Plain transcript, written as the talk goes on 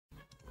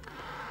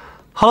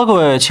Hello， 各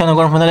位亲爱的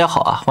观众朋友，大家好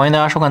啊！欢迎大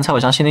家收看蔡狗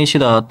强新的一期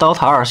的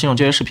Dota2新手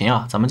教学视频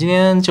啊！咱们今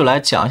天就来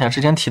讲一下之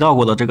前提到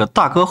过的这个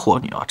大哥火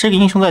女啊。这个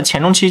英雄在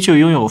前中期就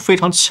拥有非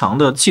常强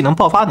的技能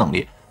爆发能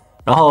力，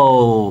然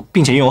后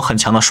并且拥有很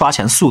强的刷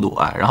钱速度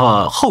啊，然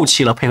后后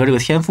期了配合这个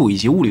天赋以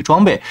及物理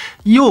装备，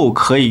又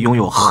可以拥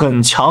有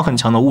很强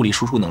的物理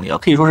输出能力啊，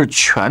可以说是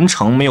全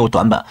程没有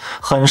短板，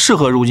很适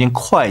合如今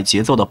快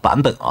节奏的版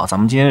本啊。咱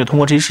们今天就通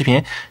过这期视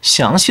频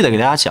详细的给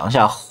大家讲一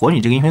下火女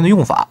这个英雄的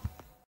用法。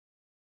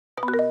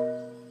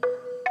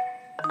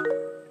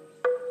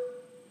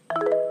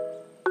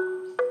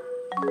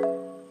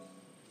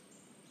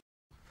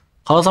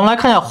好了，咱们来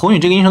看一下火女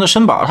这个英雄的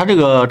身板，它这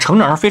个成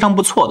长是非常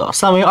不错的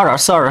，3维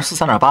 2.4、2.4、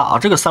3.8啊，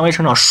这个3维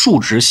成长数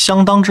值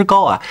相当之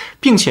高啊，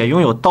并且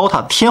拥有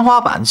DOTA 天花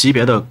板级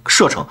别的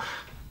射程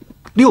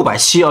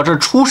670啊，这是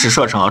初始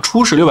射程啊，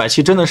初始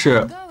670真的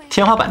是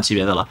天花板级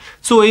别的了。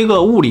作为一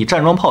个物理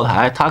站桩炮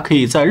台，它可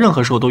以在任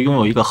何时候都拥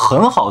有一个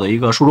很好的一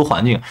个输出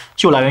环境，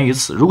就来源于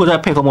此。如果再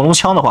配合魔龙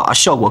枪的话，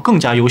效果更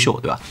加优秀，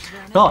对吧？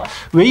然后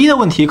唯一的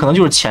问题可能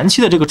就是前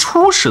期的这个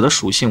初始的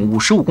属性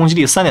，55攻击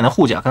力3点的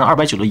护甲跟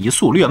290的移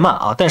速略慢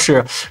啊，但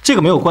是这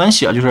个没有关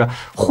系啊，就是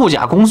护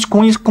甲攻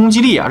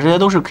击力啊，这些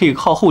都是可以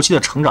靠后期的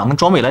成长跟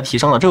装备来提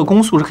升的，这个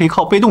攻速是可以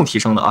靠被动提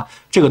升的啊，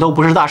这个都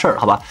不是大事儿，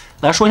好吧？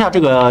来说一下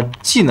这个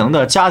技能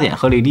的加点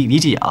和理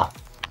解啊，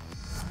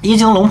一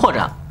技能龙破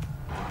斩。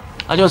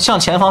啊，就向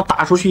前方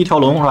打出去一条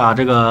龙是吧？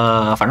这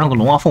个反正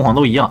龙啊、凤凰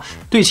都一样，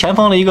对前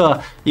方的一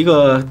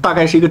个大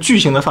概是一个巨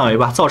型的范围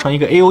吧，造成一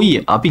个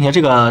AOE 啊，并且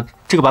这个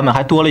版本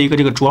还多了一个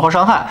这个灼烧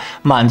伤害，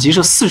满级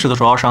是40的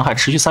灼烧伤害，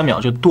持续3秒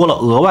就多了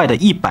额外的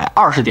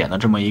120点的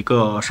这么一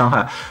个伤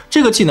害。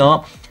这个技能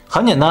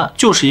很简单，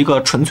就是一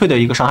个纯粹的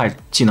一个伤害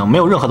技能，没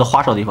有任何的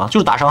花哨的地方，就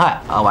是打伤害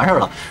啊，完事儿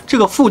了。这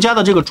个附加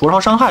的这个灼烧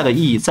伤害的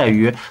意义在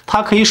于，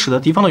它可以使得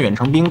敌方的远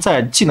程兵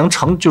在技能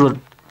成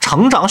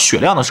长血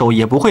量的时候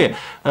也不会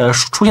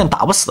出现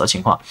打不死的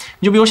情况。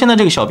你就比如现在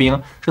这个小兵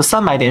是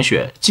300点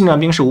血，近战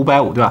兵是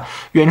550，对吧？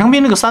远程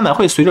兵这个300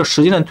会随着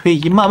时间的推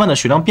移，慢慢的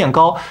血量变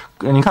高。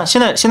你看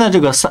现在这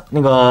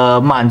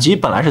个满级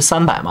本来是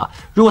300嘛，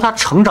如果它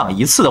成长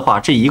一次的话，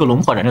这一个龙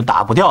破斩就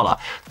打不掉了。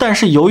但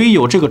是由于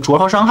有这个灼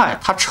烧伤害，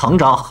它成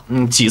长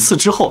几次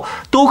之后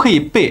都可以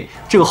被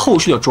这个后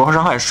续的灼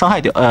烧伤害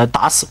掉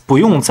打死，不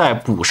用再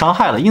补伤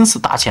害了，因此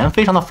打钱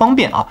非常的方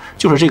便啊。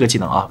就是这个技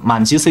能啊，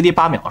满级 CD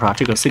 8秒是吧？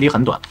这个 CD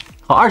很短。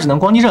好，二技能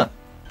光击阵。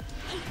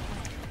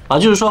啊，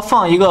就是说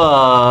放一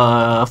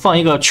个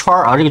圈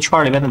啊，这个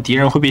圈里面的敌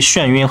人会被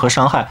眩晕和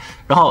伤害，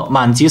然后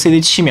满级 CD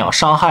 7秒，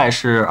伤害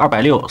是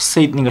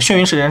260，那个眩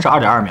晕时间是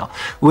2.2秒。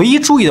唯一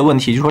注意的问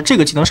题就是说这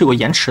个技能是有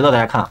延迟的，大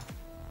家看，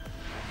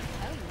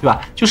对吧？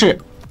就是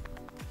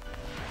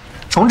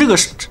从这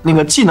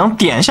个技能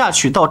点下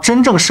去到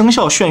真正生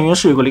效眩晕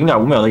是有个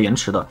0.5秒的延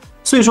迟的，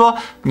所以说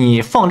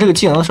你放这个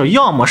技能的时候，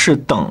要么是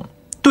等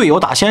队友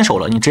打先手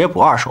了，你直接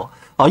补2手。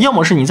啊，要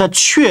么是你在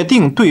确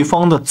定对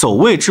方的走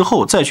位之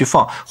后再去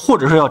放，或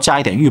者是要加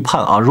一点预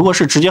判啊。如果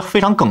是直接非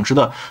常耿直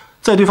的，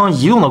在对方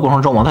移动的过程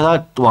中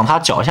往他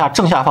脚下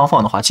正下方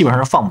放的话，基本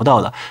上是放不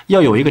到的。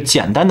要有一个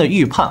简单的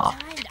预判啊。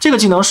这个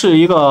技能是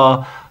一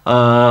个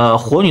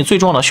火女最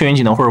重要的眩晕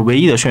技能，或者唯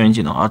一的眩晕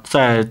技能啊，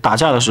在打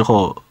架的时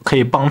候可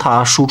以帮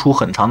他输出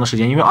很长的时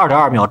间，因为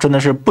2.2秒真的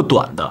是不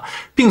短的，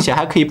并且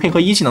还可以配合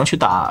一技能去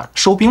打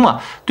收兵嘛，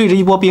对着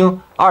一波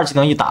兵，二技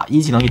能一打，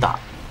一技能一打。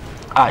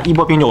啊，一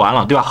波兵就完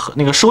了，对吧？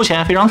那个收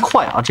钱非常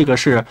快啊，这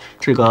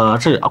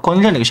光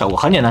击阵这个效果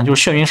很简单，就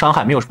是眩晕伤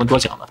害，没有什么多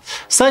讲的。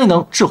三技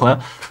能制魂，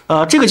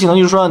这个技能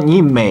就是说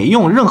你每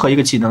用任何一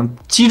个技能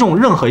击中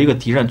任何一个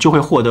敌人，就会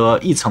获得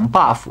1层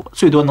buff，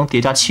 最多能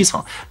叠加7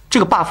层。这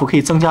个 buff 可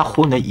以增加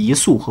火女的移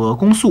速和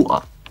攻速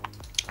啊。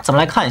咱们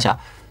来看一下，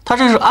它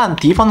这是按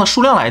敌方的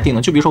数量来定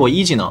的。就比如说我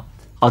一技能，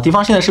啊，敌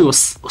方现在是有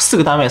4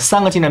个单位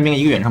，3个近战兵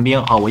，1个远程兵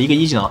啊，我一个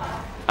一技能，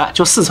哎，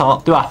就4层，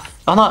对吧？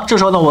然后呢，这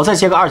时候呢，我再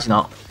接个2技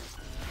能。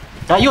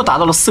又达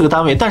到了4个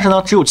单位，但是呢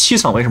只有7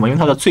层，为什么？因为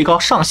它的最高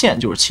上限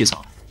就是7层。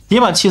叠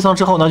满7层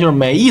之后呢，就是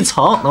每一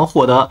层能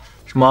获得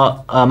什么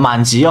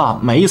满级啊，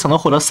每一层能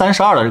获得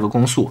32的这个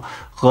攻速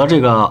和这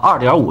个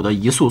2.5的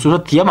移速，所以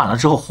说叠满了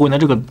之后，火影的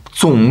这个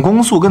总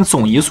攻速跟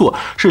总移速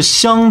是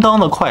相当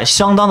的快，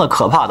相当的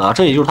可怕的。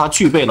这也就是它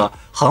具备了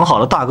很好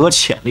的大哥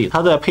潜力，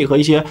它在配合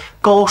一些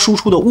高输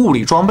出的物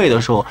理装备的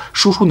时候，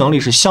输出能力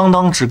是相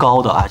当之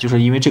高的啊，就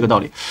是因为这个道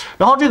理。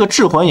然后这个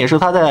制魂也是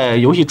它在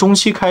游戏中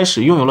期开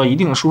始拥有了一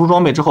定的输出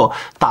装备之后，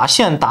打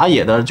线打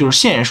野的就是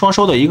线野双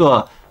收的一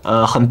个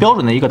很标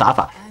准的一个打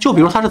法。就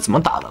比如它是怎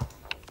么打的？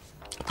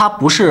它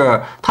不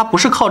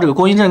是靠这个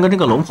光击阵跟这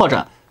个龙破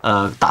斩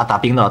打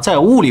兵的，在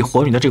物理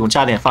火女的这种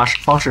加点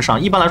方式上，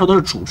一般来说都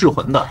是主制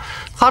魂的。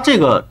它这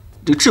个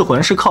制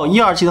魂是靠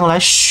1、2技能来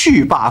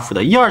续 buff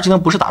的，1、2技能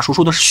不是打输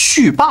出的，是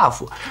续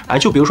buff。哎，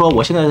就比如说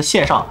我现在在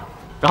线上，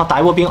然后打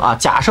一波兵啊，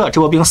假设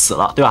这波兵死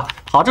了，对吧？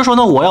好，这时候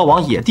呢我要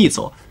往野地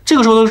走，这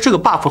个时候这个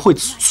buff 会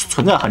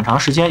存在很长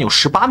时间，有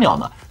18秒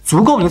呢，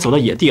足够你走到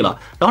野地了。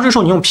然后这时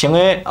候你用平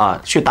A 啊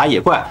去打野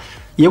怪。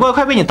野怪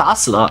快被你打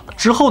死了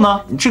之后呢，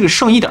你这个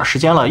剩一点时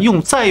间了，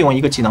再用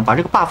一个技能把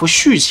这个 buff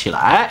续起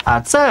来啊，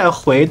再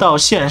回到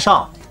线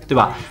上，对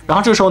吧？然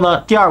后这时候呢，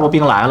第2波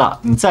兵来了，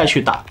你再去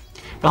打，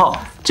然后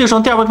这个时候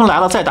第2波兵来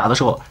了再打的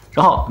时候，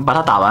然后你把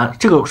它打完，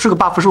这个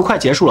buff 是不是快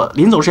结束了？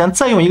临走之前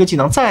再用一个技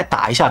能再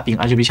打一下兵，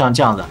就比像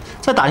这样子，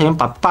再打一下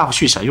把 buff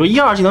续起来。就是1、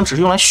2技能只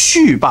是用来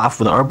续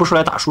buff 的，而不是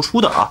来打输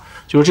出的啊，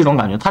就是这种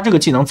感觉。它这个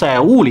技能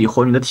在物理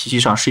火女的体系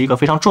上是一个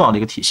非常重要的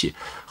一个体系。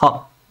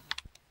好，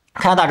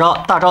看一下大招，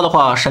大招的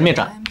话神灭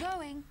斩。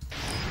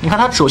你看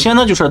它首先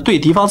呢，就是对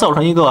敌方造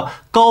成一个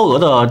高额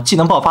的技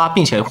能爆发，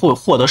并且会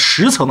获得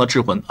10层的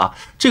智魂啊，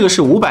这个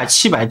是500、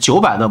700、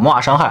900的魔法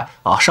伤害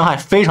啊，伤害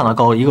非常的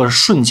高，一个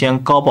瞬间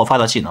高爆发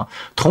的技能。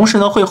同时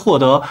呢，会获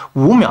得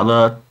5秒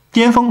的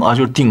巅峰啊，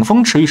就是顶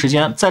峰持续时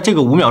间，在这个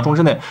5秒钟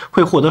之内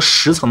会获得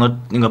10层的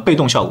那个被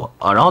动效果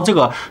啊，然后这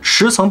个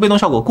10层被动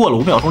效果过了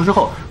5秒钟之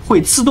后，会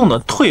自动的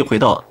退回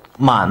到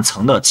满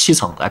层的7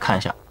层，来看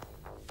一下。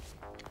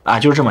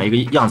就是这么一个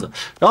样子。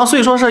然后所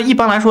以说是一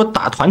般来说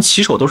打团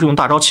起手都是用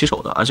大招起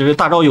手的啊，就是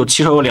大招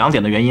起手有2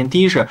点的原因，第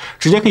一是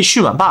直接可以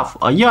续满 buff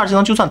啊，1、2技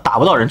能就算打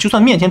不到人，就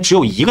算面前只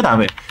有1个单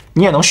位，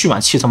你也能续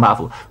满7层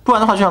buff。不然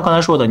的话，就像刚才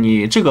说的，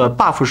你这个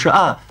buff 是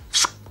按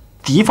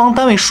敌方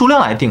单位数量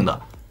来定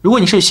的。如果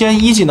你是先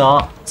1技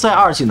能再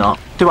2技能，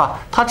对吧？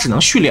它只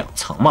能续2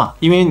层嘛，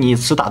因为你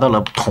只打到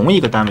了同一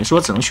个单位，所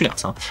以只能续2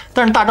层。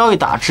但是大招一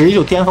打，直接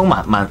就巅峰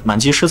满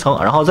级10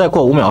层，然后再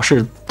过5秒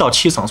是到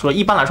7层，所以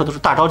一般来说都是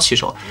大招起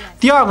手。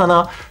第二个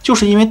呢，就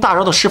是因为大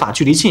招的施法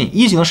距离近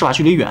，1技能施法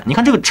距离远，你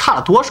看这个差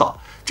了多少？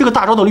这个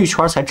大招的绿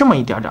圈才这么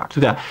一点点，对不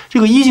对？这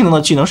个1技能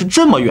的技能是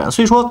这么远，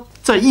所以说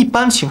在一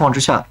般情况之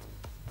下，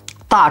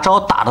大招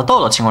打得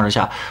到的情况之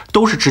下，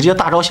都是直接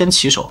大招先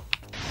起手，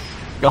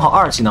然后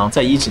2技能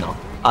再1技能。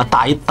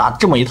打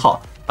这么一套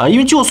因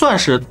为就算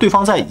是对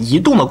方在移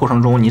动的过程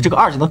中，你这个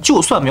2技能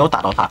就算没有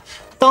打到他，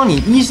当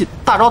你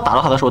大招打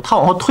到他的时候，他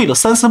往后退了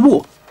3、4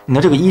步，你的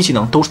这个1技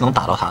能都是能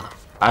打到他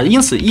的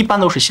因此一般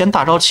都是先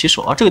大招起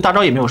手这个大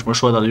招也没有什么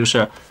说的，就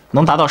是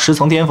能达到10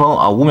层巅峰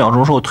5秒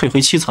钟之后退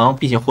回7层，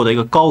并且获得一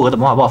个高额的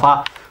魔法爆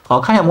发。好，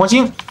看一下魔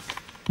晶。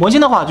魔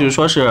晶的话就是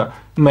说是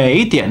每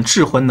一点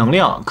智魂能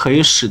量可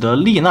以使得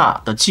丽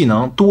娜的技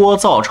能多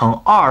造成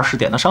20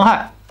点的伤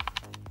害，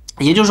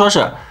也就是说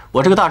是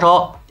我这个大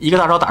招一个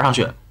大招打上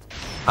去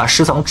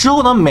10层之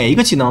后呢，每一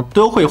个技能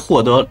都会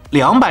获得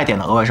200点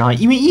的额外伤害，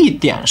因为1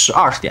点是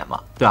20点嘛，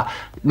对吧？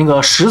那个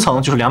10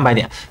层就是200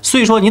点，所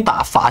以说你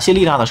打法系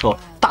丽娜的时候，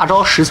大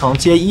招10层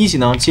接1技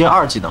能接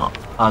2技能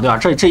对吧？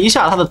这一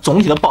下它的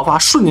总体的爆发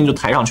瞬间就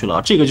抬上去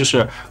了，这个就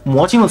是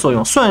魔晶的作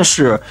用，算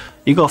是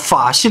一个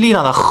法系丽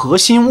娜的核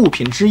心物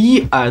品之一。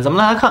咱们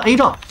来看 A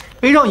杖。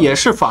A 杖也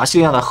是法系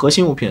丽娜的核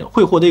心物品，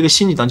会获得一个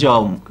新技能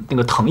叫那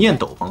个藤焰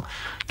斗篷。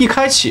一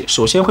开启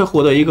首先会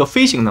获得一个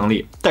飞行能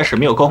力，但是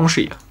没有高空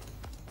视野。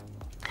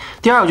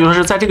第二个就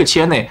是在这个期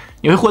间内，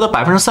你会获得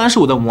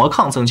35%的魔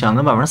抗增强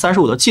跟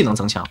35%的技能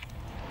增强。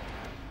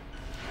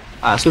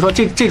所以说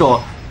这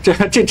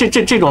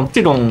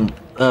种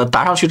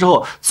打上去之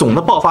后，总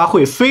的爆发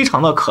会非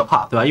常的可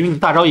怕，对吧？因为你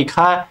大招一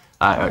开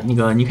那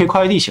个你可以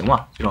跨越地形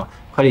嘛，这种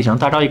快地形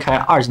大招一开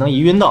，2技能一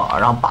晕到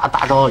然后把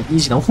大招1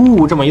技能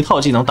这么一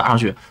套技能打上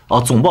去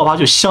总爆发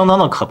就相当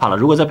的可怕了。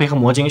如果再配合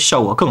魔晶，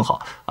效果更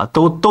好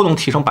都能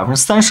提升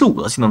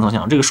35%的技能增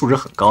强，这个数值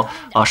很高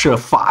是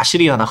法系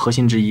丽娜的核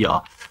心之一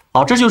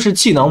好，这就是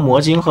技能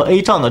魔晶和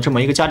A 杖的这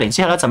么一个加点。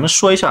接下来咱们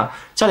说一下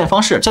加点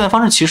方式。加点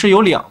方式其实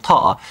有2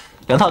套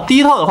2套。第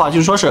一套的话就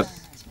是说是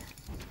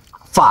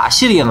法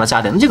系丽娜的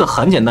加点，那这个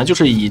很简单，就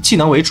是以技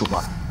能为主嘛。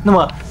那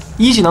么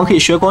1技能可以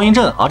学光阴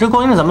阵这个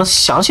光阴阵咱们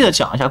详细的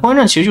讲一下。光阴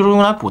阵其实就是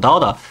用来补刀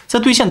的，在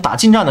对线打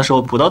近战的时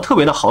候补刀特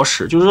别的好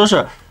使，就是说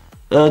是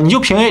你就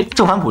平 A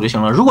正反补就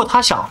行了。如果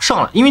他想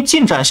上来，因为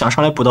近战想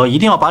上来补刀，一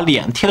定要把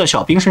脸贴到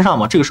小兵身上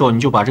嘛。这个时候你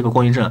就把这个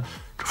光阴阵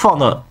放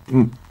到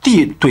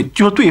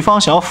就是对方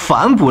想要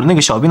反补的那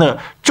个小兵的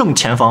正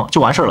前方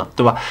就完事了，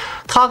对吧？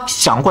他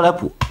想过来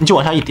补，你就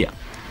往下一点。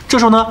这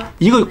时候呢，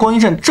一个光阴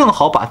阵正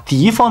好把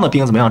敌方的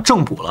兵怎么样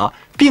正补了，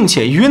并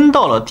且晕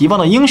到了敌方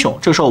的英雄。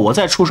这时候我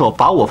再出手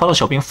把我方的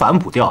小兵反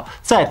补掉，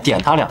再点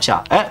他2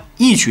下，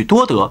一举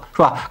多得，是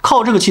吧？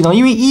靠这个技能，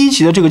因为1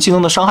级的这个技能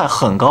的伤害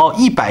很高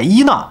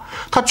，110呢，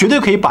他绝对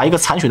可以把一个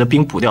残血的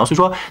兵补掉。所以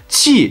说，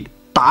既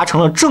达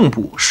成了正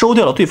补，收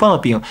掉了对方的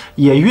兵，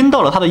也晕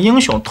到了他的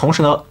英雄。同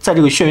时呢，在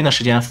这个眩晕的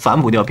时间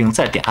反补掉兵，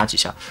再点他几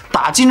下，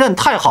打近战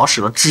太好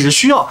使了，只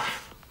需要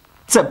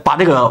再把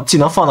这个技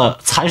能放到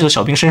残血的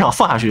小兵身上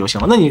放下去就行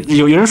了。那你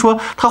有人说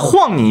他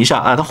晃你一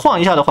下他晃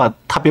一下的话，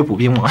他别补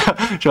兵嘛，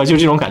是吧？就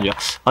这种感觉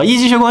1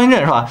级学光阴阵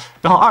是吧？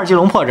然后2级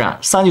龙破斩、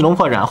3级龙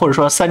破斩，或者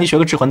说3级学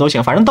个智魂都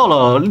行。反正到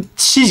了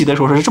7级的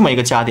时候是这么一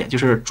个加点，就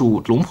是主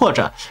龙破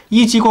斩、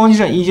1级光阴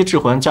阵、1级智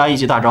魂加1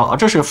级大招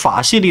这是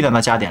法系力量的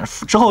加点。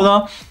之后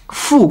呢，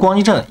副光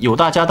阴阵有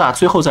大加大，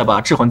最后再把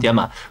智魂点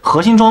满。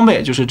核心装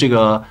备就是这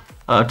个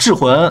智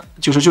魂，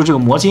就是这个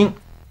魔晶、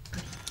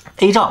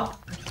A 杖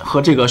和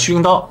这个虚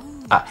灵刀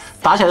哎，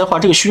打起来的话，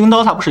这个虚灵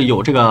刀它不是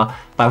有这个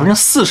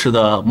40%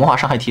的魔法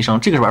伤害提升，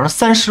这个是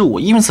35%，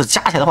因此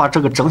加起来的话，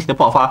这个整体的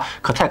爆发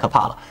可太可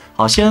怕了。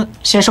好，先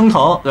升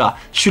腾，对吧？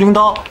虚灵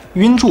刀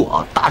晕住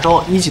啊，大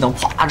招一技能，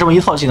啪，这么一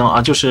套技能啊，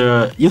就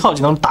是一套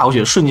技能打过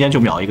去，瞬间就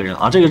秒一个人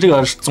啊！这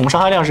个总伤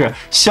害量是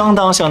相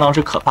当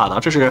之可怕的，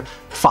这是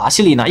法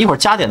系丽娜。一会儿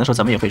加点的时候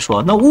咱们也会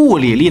说，那物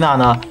理丽娜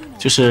呢，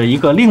就是一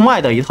个另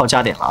外的一套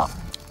加点了。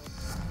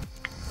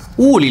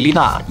物理丽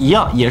娜一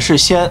样也是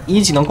先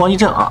一技能光击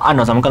阵啊，按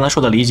照咱们刚才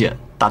说的理解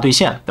打对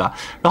线，对吧？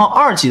然后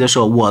2级的时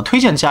候，我推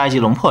荐加一级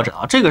龙破斩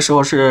啊。这个时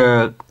候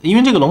是因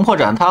为这个龙破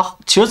斩它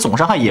其实总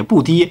伤害也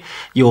不低，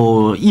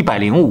有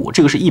105，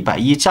这个是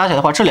110，加起来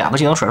的话，这2个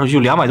技能甩出去就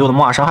200多的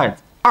魔法伤害。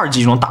2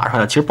级就能打出来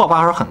的，其实爆发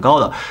还是很高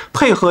的。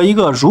配合一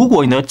个，如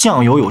果你的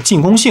酱油有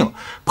进攻性，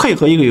配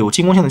合一个有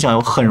进攻性的酱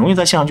油，很容易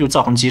在线上就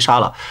造成击杀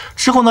了。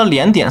之后呢，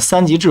连点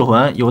3级智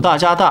魂，有大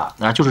加大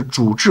啊，就是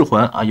主智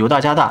魂啊，有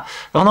大加大。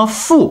然后呢，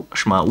副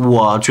什么？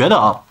我觉得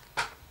啊，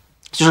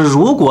就是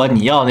如果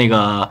你要那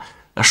个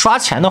刷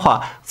钱的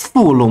话，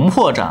副龙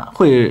破斩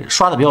会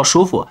刷的比较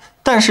舒服。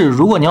但是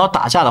如果你要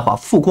打架的话，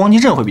副光击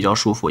阵会比较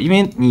舒服，因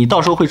为你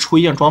到时候会出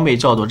一件装备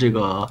叫做这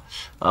个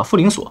复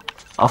灵锁。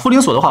复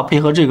灵锁的话，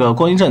配合这个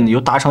光击阵，你就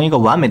达成一个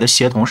完美的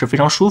协同，是非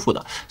常舒服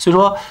的。所以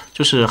说，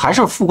就是还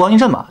是副光击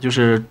阵吧，就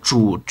是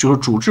主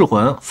智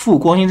魂，副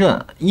光击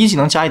阵，一技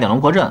能加一点龙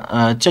破阵，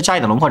加一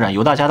点龙破斩，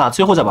由大加大，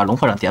最后再把龙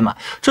破斩点满。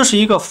这是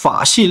一个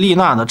法系丽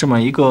娜的这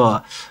么一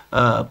个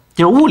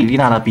就是物理丽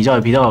娜的比较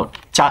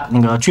加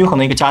那个均衡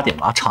的一个加点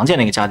吧，常见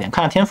的一个加点。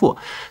看下天赋，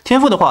天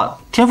赋的话，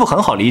天赋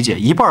很好理解，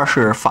一半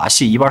是法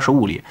系，一半是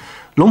物理。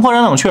龙破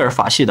斩冷却是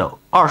法系的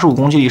，25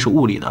攻击力是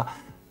物理的。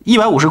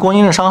150光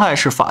击阵伤害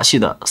是法系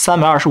的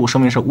，325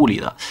生命是物理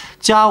的，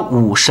加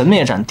5神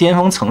灭斩巅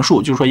峰层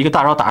数，就是说一个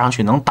大招打上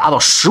去能达到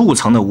15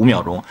层的5秒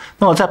钟，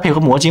那么再配合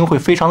魔晶会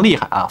非常厉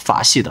害啊，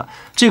法系的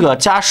这个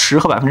加10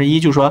和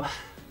1%，就是说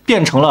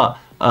变成了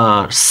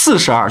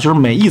42，就是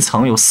每一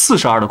层有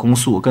42的攻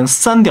速跟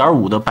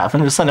3.5的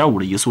3.5%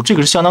的移速，这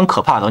个是相当可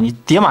怕的。你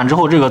叠满之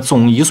后，这个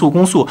总移速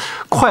攻速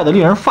快的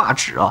令人发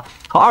指啊！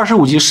好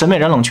，25级神灭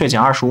斩冷却减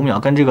25秒，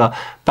跟这个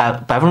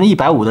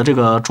150%的这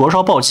个灼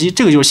烧暴击，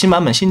这个就是新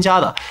版本新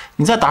加的。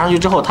你再打上去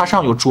之后，它身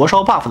上有灼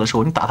烧 buff 的时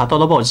候，你打它刀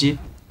暴击，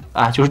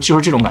哎，就是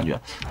这种感觉。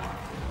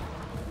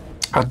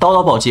而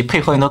刀暴击配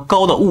合你的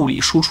高的物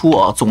理输出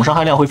啊，总伤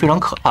害量会非常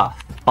可怕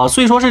啊。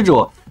所以说这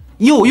种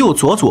右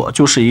左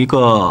就是一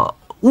个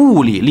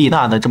物理丽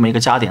娜的这么一个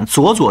加点，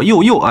左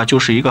右啊就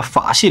是一个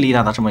法系丽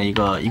娜的这么一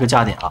个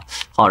加点啊。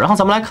好，然后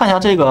咱们来看一下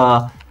这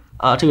个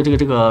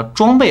这个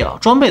装备啊，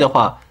装备的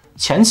话。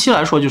前期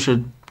来说就是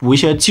补一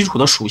些基础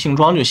的属性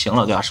装就行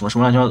了，对吧？什么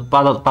乱七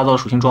八糟的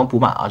属性装补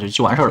满啊，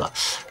就完事儿了。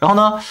然后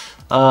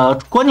呢，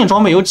关键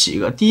装备有几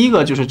个，第一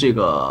个就是这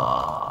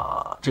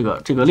个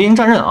猎鹰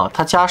战刃啊，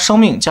它加生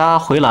命、加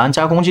回蓝、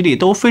加攻击力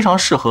都非常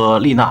适合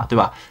丽娜，对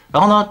吧？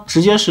然后呢，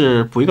直接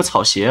是补一个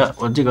草鞋，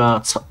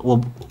我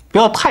不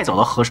要太早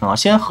的合成啊，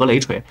先合雷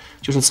锤，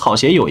就是草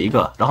鞋有一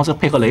个，然后再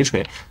配合雷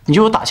锤，你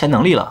就有打钱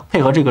能力了。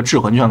配合这个智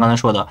魂，就像刚才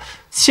说的，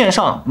线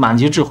上满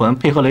级智魂，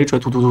配合雷锤，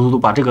突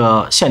把这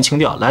个线清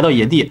掉，来到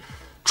野地。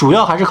主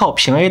要还是靠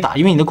平 A 打，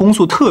因为你的攻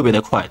速特别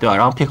的快，对吧？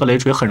然后配合雷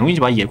锤，很容易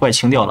就把野怪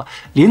清掉了。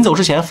临走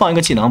之前放一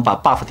个技能，把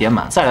buff 点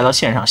满，再来到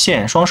线上，线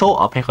眼双收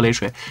啊，配合雷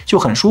锤就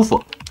很舒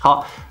服。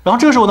好，然后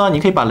这个时候呢，你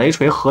可以把雷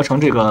锤合成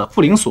这个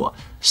复灵锁，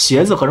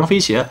鞋子合成飞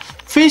鞋。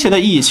飞鞋的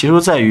意义其实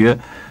在于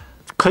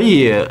可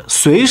以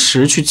随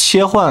时去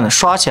切换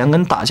刷钱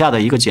跟打架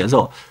的一个节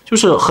奏。就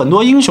是很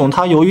多英雄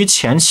他由于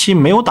前期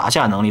没有打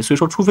架能力，所以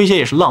说出飞鞋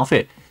也是浪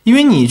费，因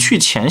为你去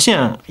前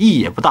线意义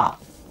也不大。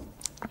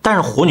但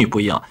是火女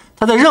不一样，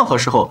她在任何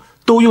时候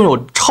都拥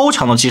有超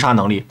强的击杀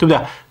能力，对不对？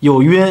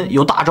有晕，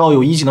有大招，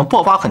有一技能，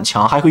爆发很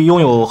强，还可以拥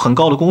有很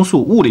高的攻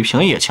速，物理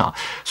平也强。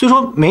所以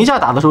说没架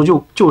打的时候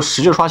就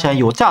使劲刷钱，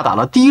有架打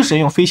了，第一时间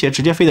用飞鞋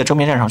直接飞在正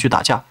面战场去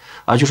打架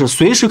啊，就是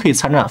随时可以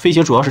参战。飞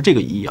鞋主要是这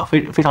个意义啊，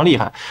非常厉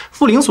害。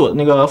复灵锁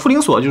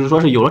就是说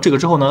是有了这个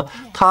之后呢，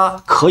它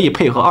可以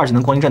配合2技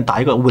能光击阵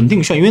打一个稳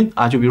定眩晕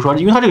啊，就比如说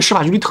因为它这个施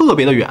法距离特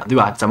别的远，对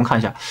吧？咱们看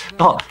一下，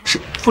然后是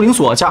复灵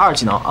锁加2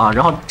技能啊，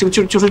然后这个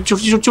就是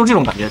这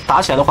种感觉，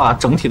打起来的话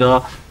整体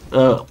的。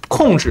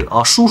控制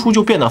啊，输出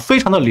就变得非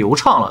常的流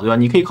畅了，对吧？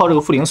你可以靠这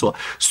个复灵锁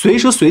随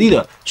时随地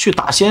的去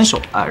打先手，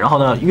哎，然后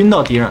呢晕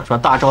到敌人是吧？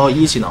大招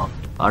1技能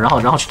啊，然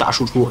后去打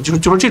输出，就是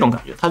这种感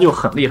觉，它就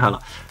很厉害了。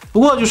不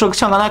过就是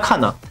像刚才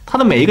看的，它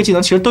的每一个技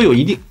能其实都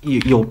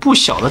有不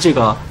小的这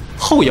个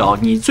后摇，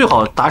你最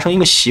好达成一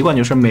个习惯，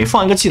就是每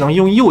放一个技能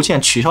用右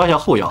键取消一下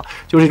后摇，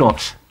就是这种。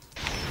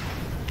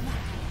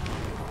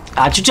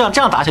啊，就这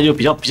样打起来就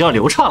比较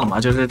流畅了嘛，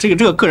就是这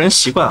个个人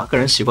习惯啊，个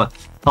人习惯。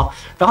好，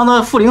然后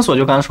呢，复灵锁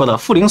就刚才说的，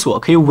复灵锁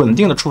可以稳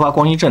定的触发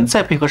光击阵，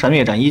再配合闪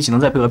灭斩1技能，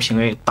再配合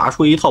平 A， 打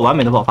出一套完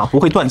美的爆发，不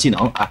会断技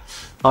能。哎，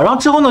啊，然后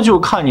之后呢，就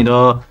看你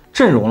的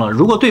阵容了。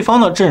如果对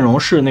方的阵容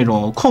是那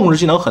种控制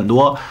技能很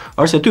多，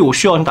而且队伍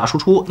需要你打输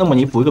出，那么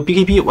你补一个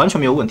BKB 完全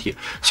没有问题。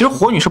其实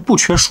火女是不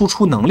缺输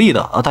出能力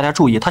的啊，大家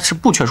注意，她是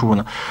不缺输出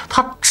的，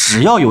她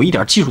只要有一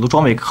点基础的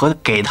装备和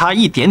给她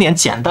一点点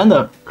简单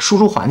的输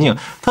出环境，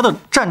她的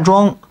站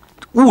桩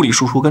物理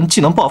输出跟技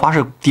能爆发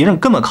是敌人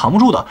根本扛不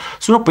住的，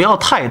所以说不要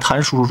太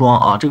贪输出装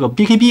啊。这个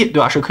BKB 对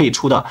吧是可以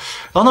出的，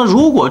然后呢，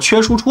如果缺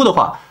输出的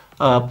话，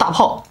大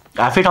炮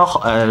非常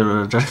好，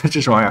这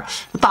什么玩意儿？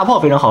大炮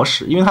非常好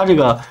使，因为它这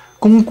个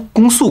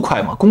攻速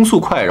快嘛，攻速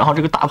快，然后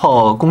这个大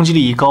炮攻击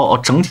力一高，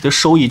整体的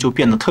收益就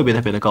变得特别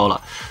的高了。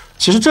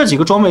其实这几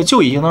个装备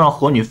就已经能让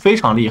火女非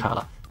常厉害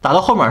了。打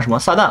到后面什么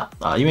撒旦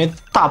啊，因为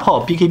大炮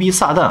BKB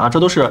撒旦啊，这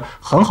都是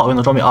很好用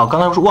的装备啊。刚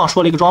才忘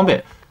说了一个装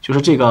备，就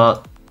是这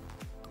个。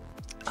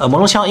魔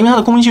龙枪，因为它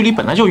的攻击距离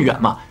本来就远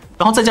嘛，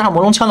然后再加上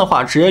魔龙枪的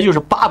话，直接就是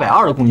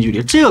820的攻击距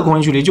离，这个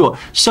攻击距离就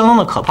相当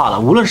的可怕了。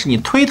无论是你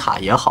推塔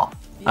也好，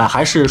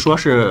还是说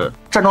是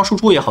站桩输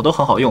出也好，都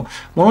很好用。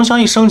魔龙枪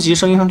一升级，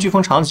升级成飓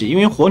风长戟，因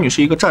为火女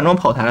是一个站桩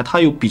炮台，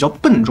它又比较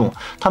笨重，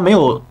它没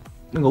有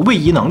那个位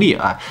移能力，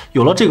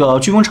有了这个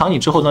飓风长戟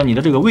之后呢，你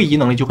的这个位移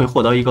能力就会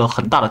获得一个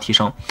很大的提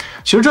升。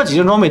其实这几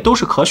件装备都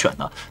是可选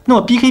的。那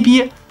么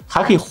BKB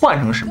还可以换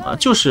成什么？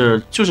就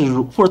是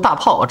或者大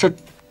炮啊，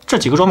这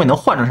几个装备能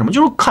换成什么？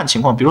就是看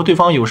情况，比如说对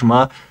方有什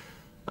么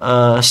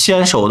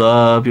先手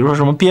的，比如说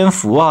什么蝙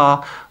蝠啊，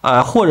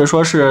或者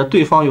说是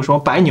对方有什么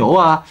白牛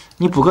啊，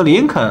你补个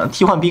林肯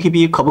替换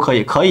BKB 可不可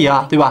以？可以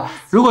啊，对吧？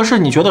如果是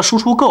你觉得输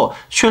出够，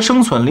缺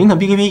生存，林肯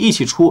BKB 一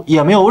起出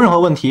也没有任何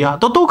问题啊，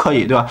都可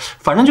以，对吧？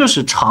反正就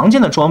是常见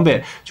的装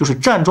备，就是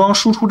站桩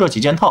输出这几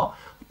件套。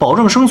保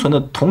证生存的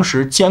同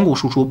时兼顾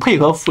输出，配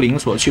合副灵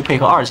所去配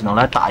合2技能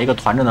来打一个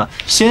团战的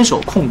先手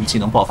控制技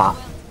能爆发。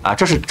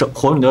这是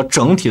火女的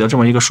整体的这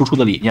么一个输出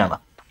的理念了。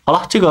好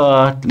了，这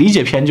个理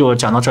解篇就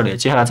讲到这里，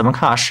接下来咱们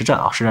看下实战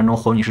啊，实战中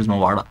火女是怎么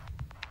玩的。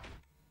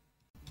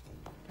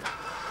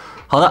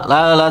好的，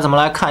来，咱们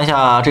来看一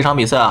下这场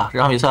比赛啊，这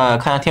场比赛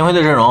看一下天辉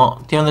的阵容，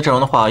天辉的阵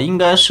容的话，应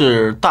该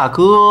是大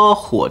哥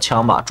火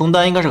枪吧，中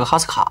单应该是个哈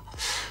斯卡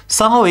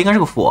，3号位应该是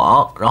个斧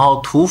王，然后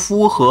屠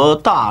夫和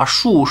大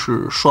树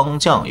是双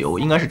酱油，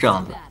应该是这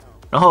样子。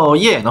然后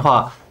夜眼的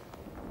话，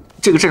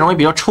这个阵容也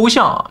比较抽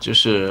象啊，就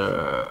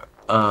是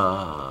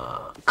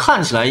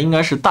看起来应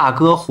该是大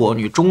哥火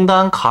女中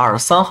单卡尔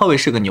3号位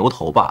是个牛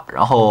头吧，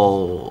然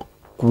后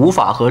古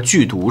法和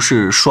剧毒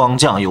是双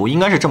酱油，应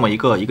该是这么一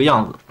个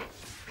样子。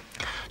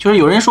就是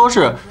有人说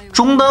是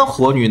中单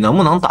火女能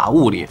不能打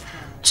物理，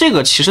这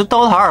个其实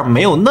Dota 2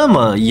没有那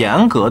么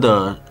严格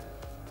的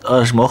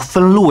什么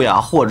分路呀，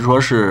或者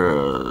说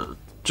是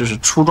就是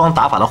出装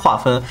打法的划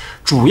分，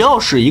主要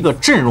是一个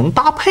阵容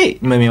搭配，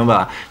你们明白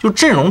吧？就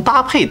阵容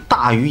搭配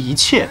大于一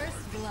切。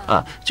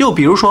就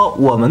比如说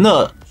我们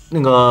的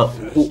那个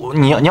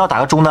你要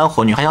打个中单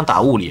火女，还想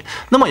打物理，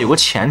那么有个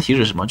前提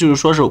是什么？就是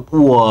说是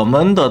我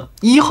们的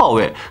1号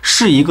位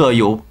是一个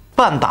有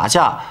半打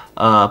架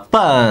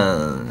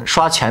半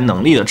刷钱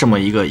能力的这么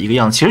一个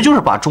样子，其实就是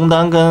把中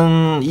单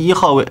跟1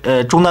号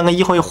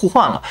位互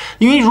换了。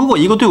因为如果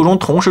一个队伍中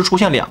同时出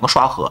现2个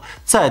刷核，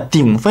在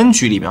顶分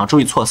局里面注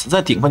意措辞，在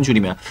顶分局里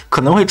面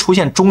可能会出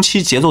现中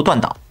期节奏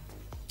断档。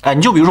你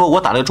就比如说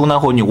我打了个中单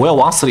火女，我要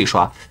往死里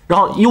刷，然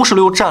后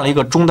U16站了一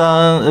个中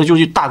单，就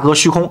是大哥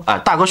虚空，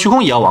大哥虚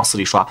空也要往死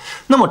里刷，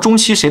那么中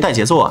期谁带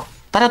节奏啊？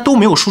大家都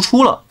没有输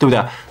出了，对不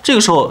对？这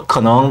个时候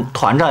可能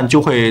团战就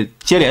会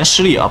接连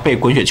失利啊，被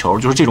滚雪球，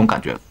就是这种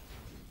感觉。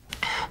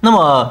那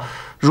么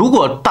如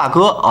果大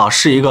哥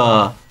是一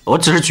个，我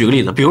只是举个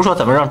例子，比如说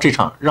咱们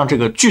让这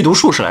个剧毒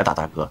术士来打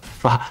大哥，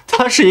是吧？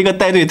他是一个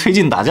带队推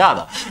进打架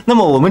的，那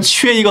么我们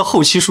缺一个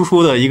后期输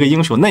出的一个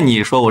英雄，那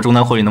你说我中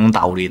单火女能不能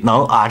打物理？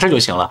能啊，这就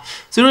行了。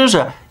所以说就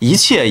是一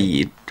切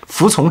以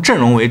服从阵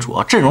容为主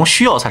啊，阵容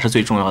需要才是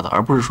最重要的，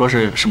而不是说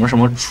是什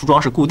么出装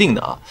是固定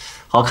的啊。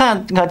好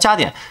看，你看加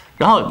点。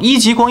然后1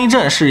级光一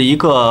阵是一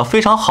个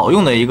非常好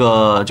用的一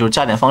个就是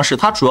加点方式，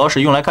它主要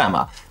是用来干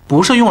嘛？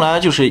不是用来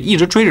就是一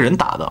直追着人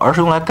打的，而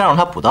是用来干扰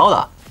他补刀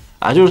的。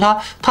就是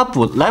他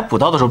补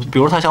刀的时候，比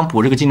如他想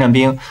补这个近战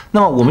兵，那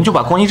么我们就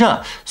把光一阵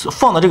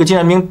放到这个近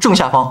战兵正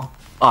下方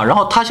然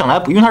后他想来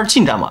补，因为他是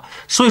近战嘛，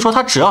所以说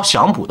他只要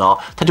想补刀，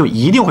他就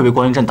一定会被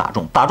光一阵打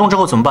中。打中之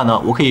后怎么办呢？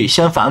我可以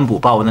先反补，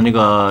把我的那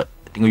个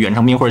远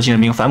程兵或者近战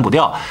兵反补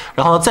掉，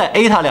然后再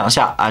A 他2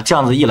下这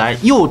样子一来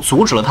又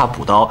阻止了他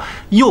补刀，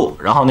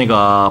然后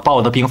把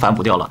我的兵反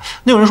补掉了。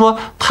那有人说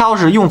他要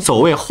是用走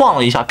位晃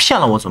了一下骗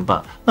了我怎么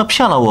办？那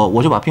骗了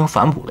我就把兵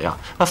反补了呀。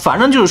反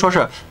正就是说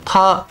是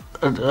他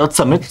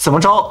怎么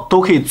着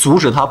都可以阻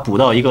止他补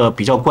到一个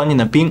比较关键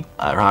的兵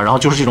然后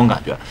就是这种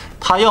感觉，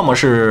他要么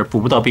是补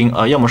不到兵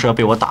要么是要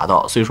被我打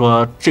到，所以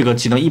说这个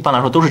技能一般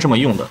来说都是这么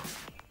用的。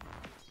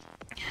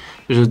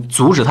就是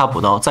阻止他补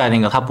刀，在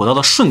他补刀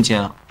的瞬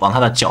间往他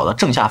的脚的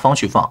正下方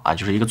去放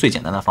就是一个最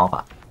简单的方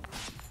法。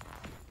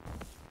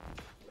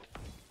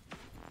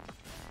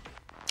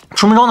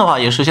出门装的话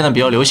也是现在比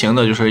较流行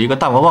的，就是一个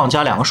大魔棒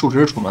加2个树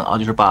枝出门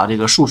就是把这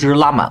个树枝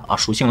拉满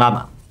属性拉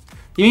满。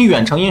因为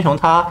远程英雄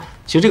它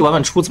其实这个版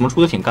本怎么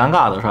出的挺尴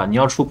尬的，是吧？你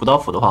要出补刀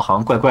斧的话好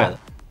像怪怪的。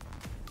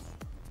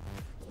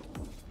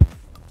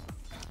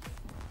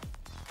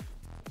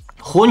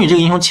火女这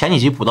个英雄前几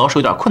集补刀是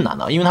有点困难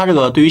的，因为它这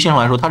个对于新手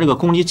来说，它这个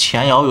攻击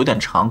前摇有点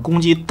长，攻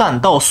击弹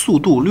道速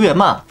度略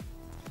慢，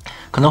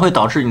可能会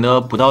导致你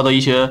的补刀的一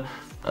些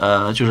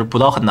就是补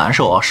刀很难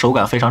受手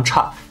感非常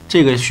差。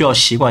这个需要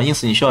习惯，因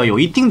此你需要有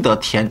一定的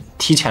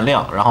提前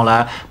量，然后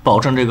来保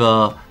证这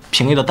个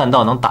平 A 的弹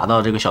道能打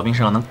到这个小兵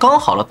身上，能刚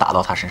好的打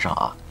到他身上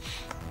啊。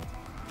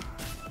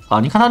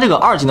你看他这个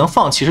2技能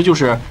放，其实就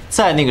是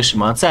在那个什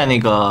么，在那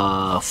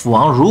个斧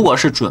王如果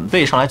是准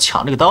备上来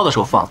抢这个刀的时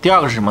候放。第二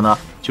个是什么呢？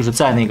就是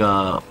在那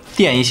个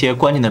电一些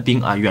关键的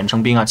兵啊，远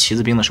程兵啊、旗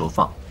子兵的时候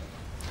放。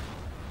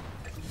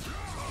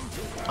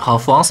好，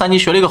斧王3级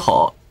学了一个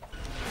吼，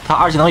他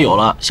2技能有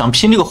了，想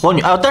拼这个火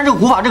女，哎，但是这个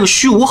古法这个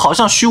虚无好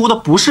像虚无的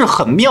不是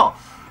很妙。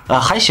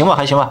还行吧，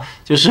还行吧，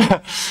就是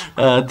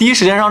第一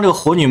时间让这个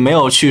火女没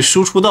有去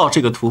输出到这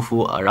个屠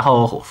夫啊，然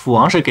后斧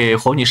王是给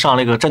火女上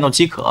了一个战斗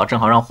饥渴啊，正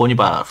好让火女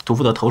把屠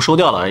夫的头收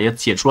掉了，也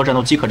解除了战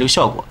斗饥渴这个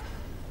效果。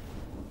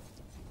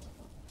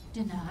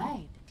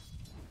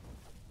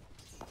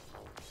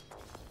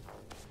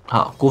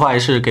好，古法也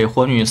是给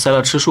火女塞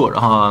了吃树，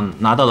然后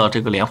拿到了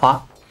这个莲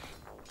花。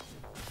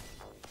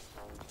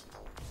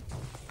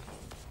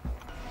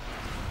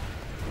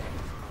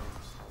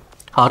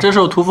好，这时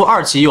候屠夫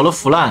2级有了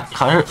腐烂，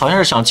好像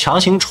是想强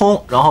行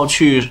冲，然后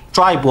去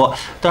抓一波。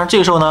但是这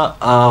个时候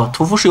呢，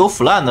屠夫是有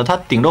腐烂的，他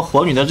顶着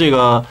火女的这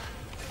个，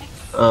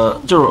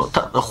就是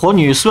他火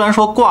女虽然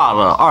说挂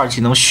了2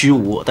技能虚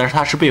无，但是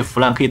他是被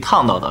腐烂可以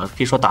烫到的，可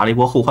以说打了一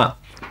波后患。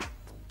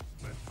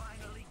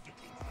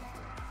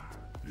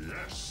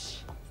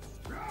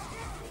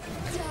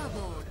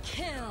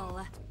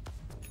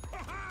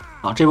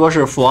啊，这波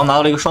是斧王拿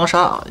到了一个双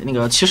杀啊。那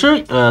个其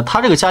实他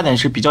这个加点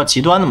是比较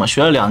极端的嘛，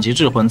学了2级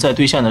智魂，在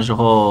对线的时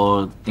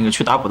候那个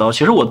去打补刀。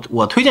其实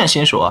我推荐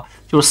新手啊，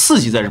就是4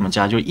级再这么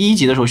加，就是1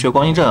级的时候学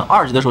光阴阵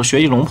，2级的时候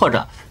学一龙破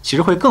斩，其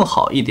实会更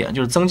好一点，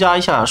就是增加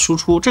一下输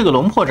出。这个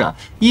龙破斩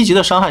1级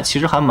的伤害其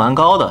实还蛮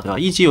高的，对吧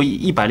？1级有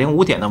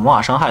105点的魔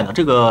法伤害呢，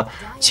这个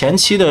前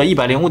期的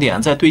105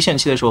点在对线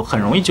期的时候很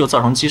容易就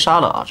造成击杀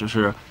了啊，就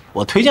是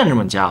我推荐这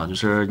么加啊，就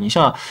是你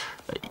像。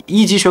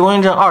1级学光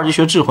阴阵，2级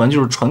学智魂，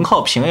就是纯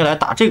靠平 A 来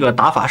打，这个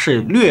打法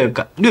是略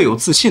有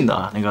自信的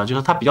啊。那个就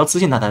是他比较自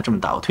信，他才这么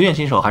打。我推荐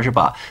新手还是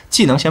把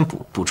技能先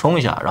补充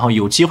一下，然后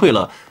有机会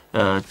了，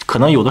可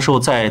能有的时候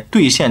在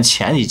对线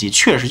前几级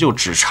确实就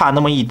只差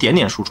那么一点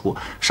点输出，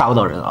杀不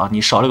到人啊。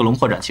你少了个龙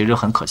破斩，其实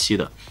很可惜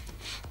的，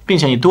并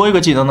且你多一个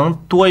技能，能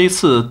多一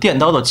次电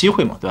刀的机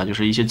会嘛，对吧？就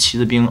是一些旗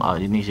子兵啊，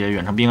那些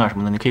远程兵啊什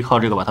么的，你可以靠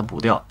这个把它补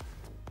掉。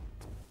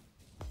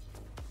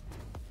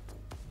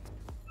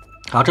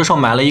好，这时候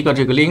买了一个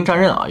这个猎鹰战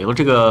刃啊，有了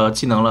这个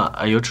技能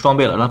了，有装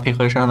备了，然后配合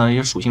身上的一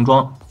些属性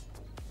装，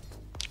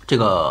这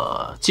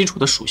个基础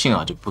的属性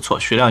啊就不错，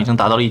血量已经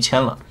达到了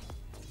1000了。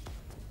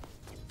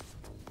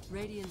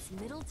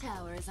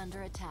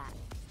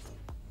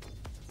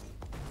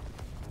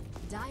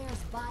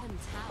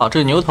好，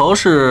这牛头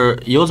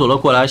是游走了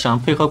过来，想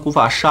配合古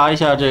法杀一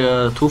下这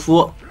个屠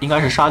夫，应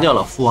该是杀掉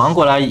了。斧王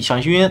过来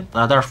想晕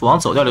啊，但是斧王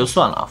走掉就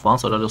算了，斧王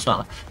走掉就算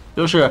了，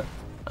就是。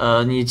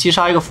你击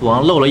杀一个斧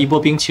王漏了一波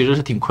兵，其实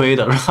是挺亏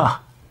的，是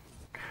吧？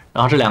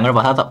然后这2个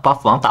人把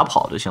斧王打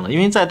跑就行了，因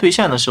为在对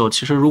线的时候，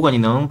其实如果你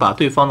能把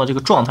对方的这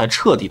个状态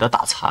彻底的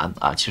打残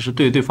啊，其实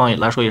对对方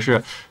来说也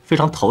是非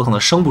常头疼的，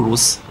生不如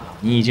死，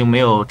你已经没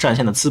有战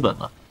线的资本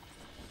了。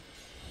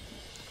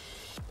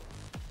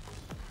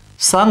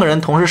3个人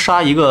同时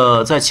杀一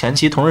个，在前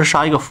期同时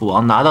杀一个斧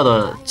王，拿到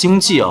的经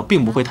济啊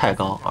并不会太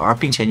高，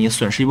并且你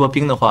损失一波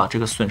兵的话，这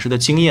个损失的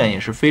经验也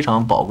是非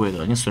常宝贵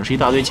的。你损失一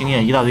大堆经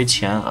验，一大堆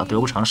钱啊，得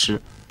不偿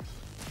失。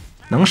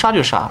能杀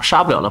就杀，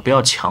杀不了了不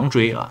要强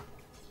追啊。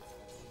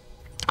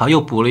好，又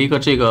补了一个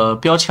这个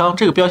标枪，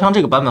这个标枪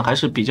这个版本还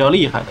是比较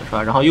厉害的，是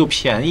吧？然后又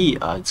便宜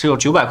啊，只有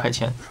900块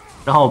钱。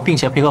然后并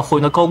且配合火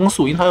女的高攻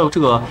速，因为它有这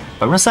个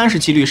30%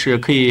几率是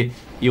可以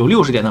有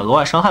60点的额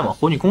外伤害嘛。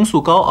火女攻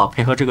速高啊，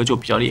配合这个就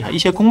比较厉害。一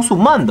些攻速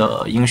慢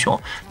的英雄，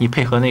你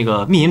配合那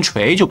个密银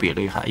锤就比较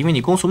厉害，因为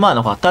你攻速慢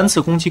的话，单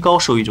次攻击高，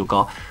收益就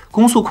高；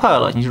攻速快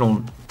了，你这种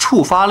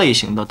触发类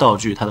型的道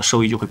具，它的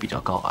收益就会比较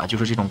高啊，就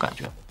是这种感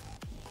觉。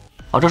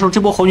好，这时候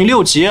这波火女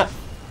6级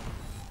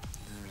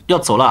要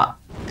走了，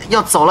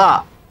要走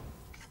了，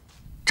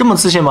这么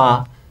自信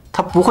吗？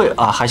他不会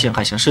啊，还行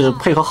还行，是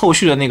配合后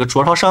续的那个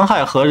灼烧伤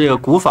害和这个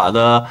古法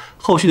的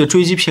后续的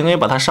追击平 A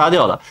把他杀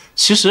掉了。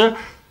其实，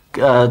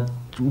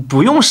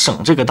不用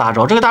省这个大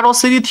招，这个大招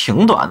CD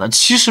挺短的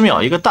，70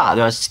秒一个大，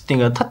对吧？那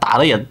个他打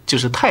的也就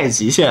是太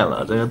极限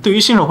了。对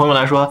于新手朋友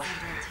来说，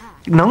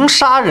能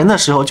杀人的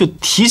时候就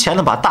提前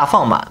的把大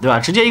放满，对吧？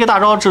直接一个大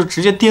招就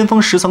直接巅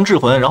峰10层智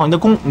魂，然后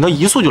你的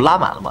移速就拉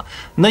满了嘛。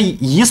你的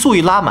移速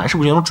一拉满，是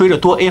不是就能追着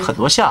多 A 很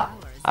多下？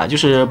啊，就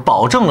是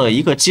保证了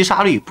一个击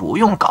杀率，不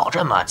用搞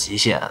这么极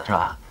限，是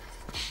吧？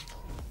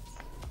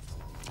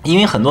因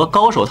为很多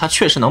高手他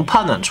确实能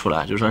判断出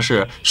来，就说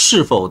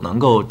是否能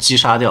够击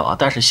杀掉啊，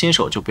但是新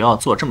手就不要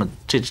做这么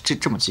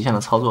极限的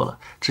操作了，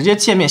直接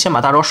见面先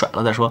把大招甩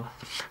了再说。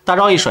大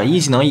招一甩，1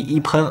技能一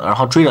喷，然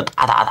后追着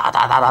打。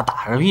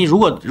因为如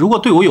果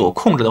队友有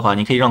控制的话，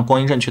你可以让光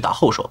阴阵去打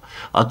后手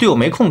啊；队友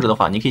没控制的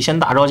话，你可以先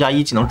大招加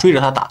1技能追着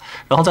他打，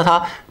然后在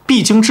他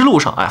必经之路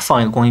上，哎，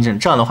放一个光阴阵，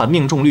这样的话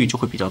命中率就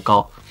会比较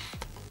高。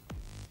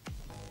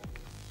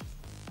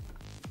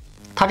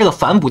他这个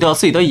反补掉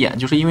自己的眼，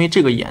就是因为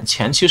这个眼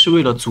前期是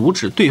为了阻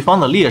止对方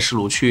的劣势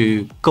路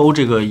去勾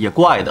这个野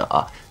怪的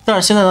啊。但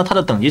是现在呢，他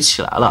的等级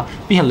起来了，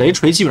并且雷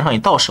锤基本上也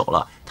到手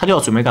了，他就要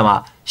准备干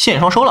嘛？现眼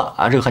双收了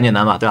啊！这个很简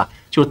单吧，对吧？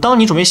就是当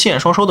你准备现眼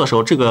双收的时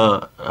候，这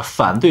个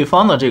反对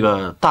方的这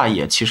个大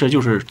野其实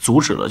就是阻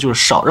止了，就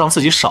是让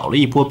自己少了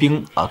一波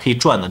兵啊，可以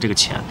赚的这个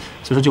钱，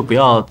所以说就不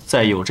要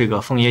再有这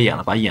个封野眼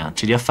了，把眼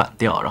直接反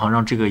掉，然后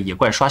让这个野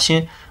怪刷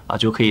新啊，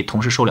就可以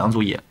同时收2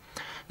组野。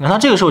你看他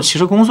这个时候其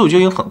实攻速就已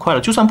经很快了，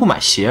就算不买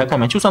鞋，看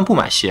没？就算不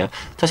买鞋，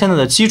他现在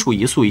的基础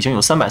移速已经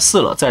有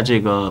340了，在这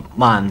个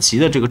满级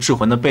的这个智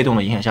魂的被动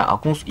的影响下啊，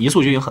移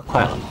速就已经很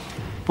快了。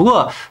不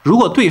过如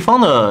果对方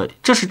的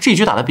这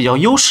局打的比较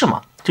优势嘛，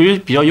这局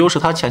比较优势，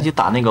他前期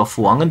打那个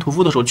斧王跟屠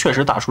夫的时候确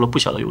实打出了不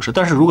小的优势，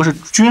但是如果是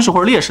军事或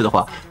者劣势的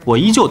话，我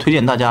依旧推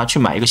荐大家去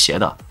买一个鞋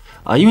的。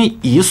啊，因为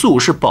移速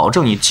是保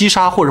证你击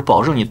杀或者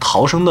保证你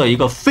逃生的一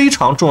个非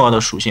常重要的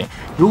属性。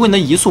如果你的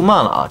移速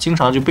慢了啊，经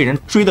常就被人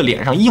追的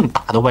脸上硬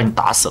打都把你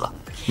打死了。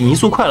你移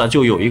速快了，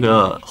就有一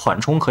个缓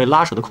冲可以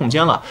拉扯的空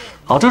间了。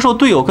好，这时候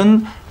队友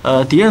跟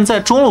敌人在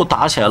中路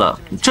打起来了，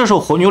这时候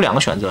火女有2个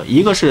选择，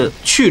一个是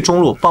去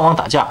中路帮忙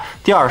打架，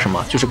第二是什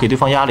么？就是给对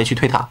方压力去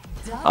推塔。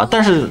啊，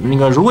但是那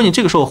个如果你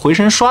这个时候回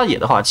身刷野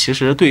的话，其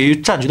实对于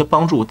战局的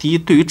帮助，第一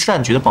对于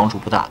战局的帮助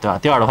不大，对吧？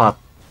第二的话，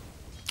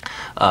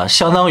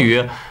相当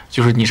于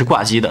就是你是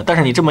挂机的，但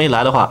是你这么一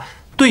来的话，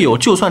队友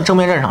就算正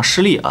面战场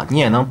失利啊，你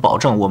也能保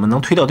证我们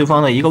能推掉对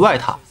方的一个外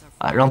塔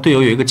啊，让队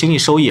友有一个经济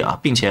收益啊，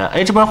并且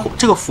这边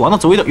这个斧王的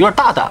走位的有点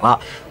大胆了，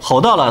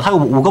吼到了，他有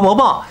5个魔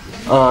棒，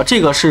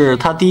这个是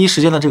他第一时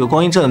间的这个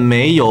光阴阵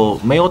没有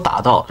打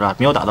到，是吧？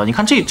没有打到。你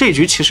看这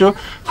局其实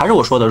还是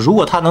我说的，如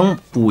果他能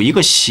补一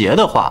个鞋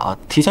的话啊，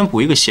提前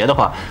补一个鞋的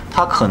话，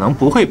他可能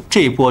不会这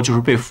一波就是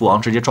被斧王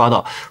直接抓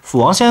到。斧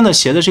王现在的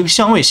鞋的是个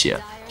相位鞋。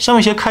相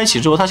位鞋开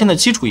启之后，它现在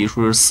基础移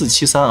速是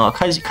473啊，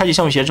开启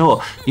相位鞋之后，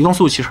移动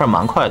速度其实还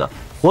蛮快的。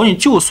火女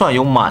就算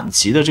有满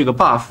级的这个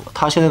buff，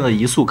 它现在的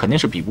移速肯定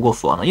是比不过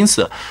斧王的。因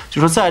此，就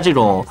是在这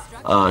种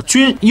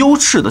均优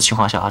势的情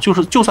况下啊，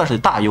就算是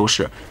大优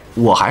势，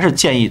我还是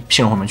建议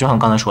新手朋友们，就像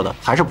刚才说的，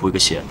还是补一个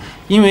鞋，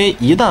因为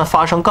一旦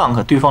发生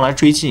gank， 对方来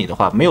追击你的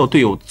话，没有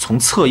队友从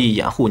侧翼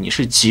掩护，你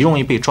是极容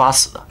易被抓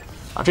死的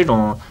啊。这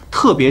种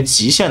特别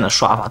极限的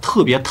刷法，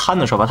特别贪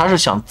的刷法，他是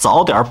想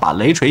早点把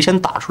雷锤先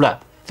打出来。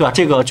对吧？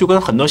这个就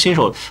跟很多新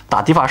手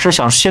打地法师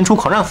想先出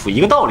狂战斧一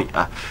个道理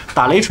啊。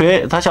打雷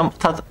锤，他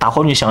打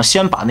火女想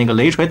先把那个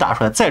雷锤打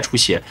出来，再出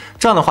血，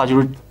这样的话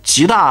就是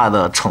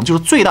就是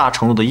最大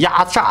程度的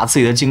压榨自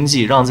己的经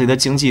济，让自己的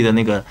经济的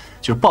那个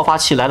就是爆发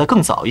期来的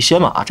更早一些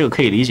嘛啊，这个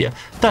可以理解。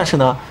但是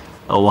呢，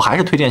我还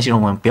是推荐新手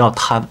朋友们不要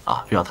贪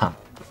啊，不要贪。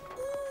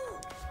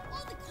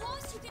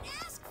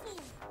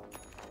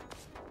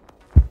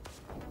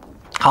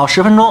好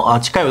，10分钟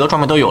啊，该有的装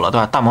备都有了，对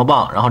吧？大魔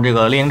棒，然后这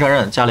个猎鹰战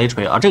刃加雷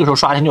锤啊，这个时候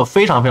刷钱就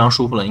非常非常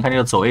舒服了。你看这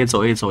个走 A，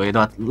对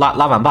吧？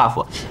拉满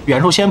buff，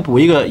 远处先补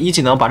一个1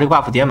技能，把这个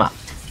buff 点满。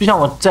就像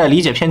我在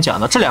理解篇讲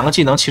的，这2个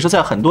技能其实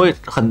在很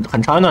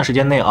长一段时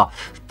间内啊，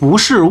不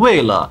是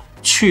为了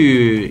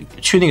去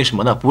那个什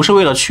么的，不是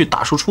为了去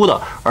打输出的，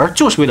而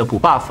就是为了补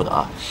buff 的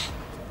啊。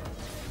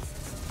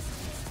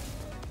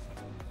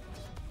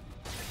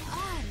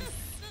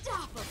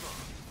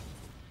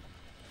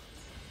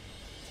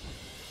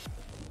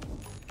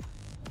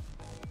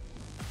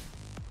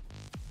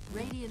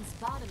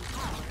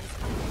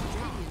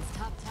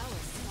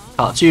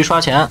好，继续刷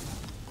钱。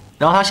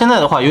然后他现在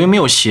的话，由于没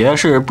有鞋，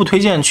是不推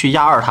荐去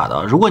压2塔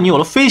的。如果你有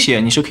了飞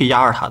鞋，你是可以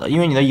压2塔的，因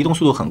为你的移动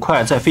速度很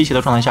快，在飞鞋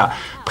的状态下，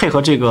配合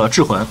这个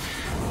智魂，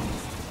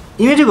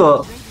因为这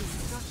个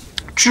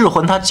智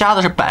魂它加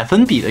的是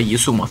100%的移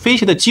速嘛，飞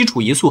鞋的基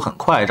础移速很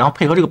快，然后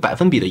配合这个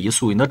100%的移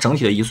速，你的整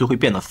体的移速会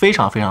变得非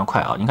常非常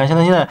快啊！你看现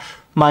在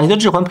满级的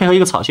智魂配合一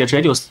个草鞋，直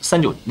接就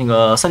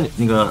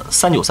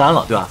393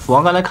了，对吧？斧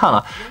王刚才看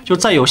了，就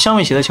在有相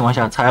位鞋的情况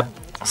下才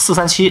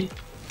437。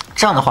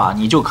这样的话，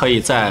你就可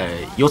以在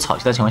有草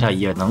鞋的情况下，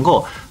也能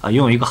够拥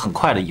有一个很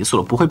快的移速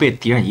了，不会被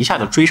敌人一下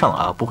就追上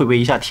啊，不会被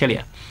一下贴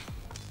脸。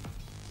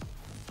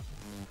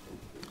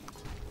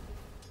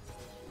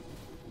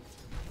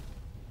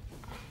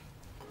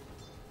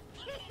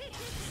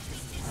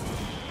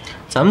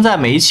咱们在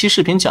每一期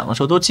视频讲的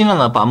时候，都尽量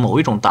的把某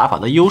一种打法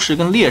的优势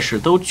跟劣势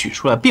都举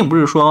出来，并不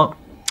是说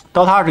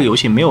DOTA 2这个游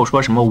戏没有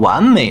说什么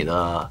完美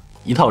的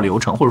一套流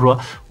程，或者说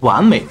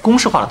完美公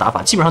式化的打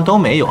法，基本上都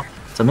没有。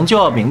咱们就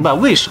要明白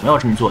为什么要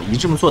这么做，以及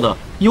这么做的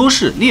优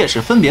势劣势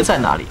分别在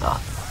哪里啊？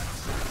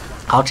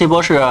好，这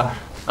波是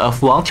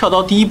斧王跳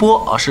刀第一波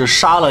啊，是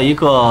杀了一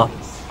个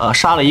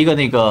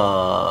那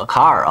个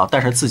卡尔啊，但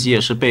是自己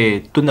也是被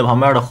蹲在旁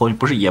边的火女，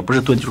也不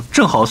是蹲，就是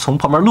正好从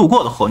旁边路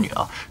过的火女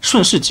啊，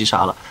顺势击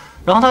杀了。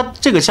然后他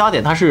这个加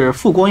点他是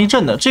负光一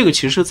阵的，这个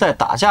其实在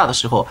打架的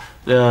时候，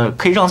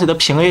可以让自己的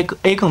平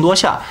A 更多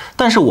下，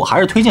但是我还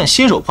是推荐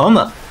新手朋友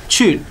们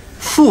去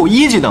负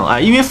1技能啊，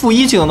因为负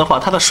1技能的话，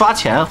它的刷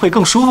钱会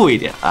更舒服一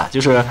点啊。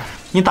就是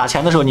你打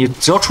钱的时候，你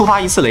只要触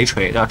发一次雷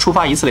锤，对吧？触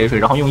发一次雷锤，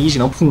然后用1技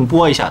能砰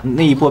拨一下，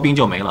那一波兵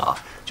就没了啊。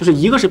就是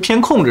一个是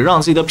偏控制，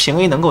让自己的平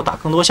A 能够打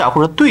更多下，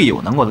或者队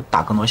友能够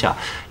打更多下；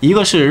一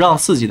个是让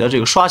自己的这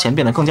个刷钱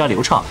变得更加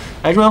流畅。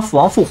哎，这边斧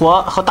王复活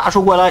和大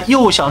树过来，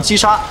又想击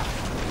杀。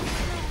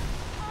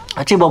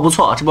哎，这波不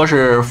错，这波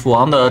是斧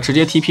王的直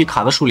接 TP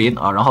卡的树林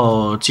啊，然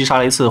后击杀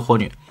了一次火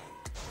女。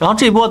然后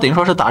这波等于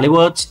说是打了一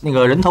波那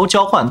个人头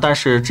交换，但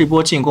是这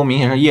波进攻明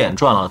显是夜眼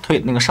赚了，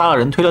杀了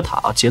人推了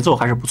塔啊，节奏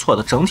还是不错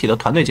的，整体的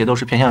团队节奏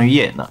是偏向于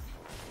夜眼的。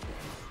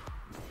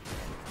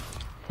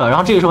然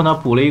后这个时候呢，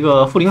补了一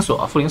个复灵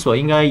锁，复灵锁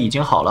应该已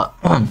经好了。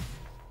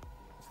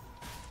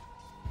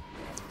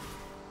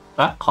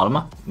哎，好了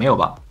吗？没有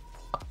吧？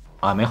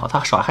啊，没好，他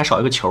还少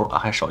一个球啊，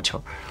还少一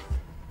球。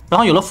然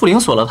后有了复灵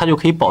锁了，它就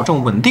可以保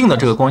证稳定的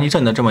这个光击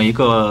阵的这么一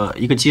个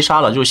击杀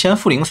了，就是先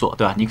复灵锁，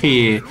对吧？你可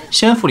以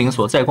先复灵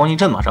锁再光击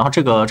阵嘛，然后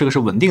这个是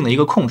稳定的一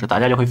个控制，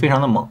打架就会非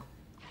常的猛。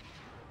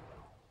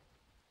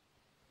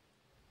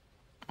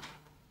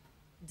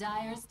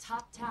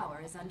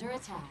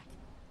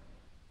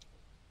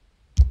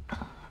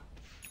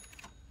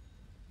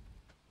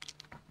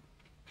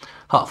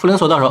好，复灵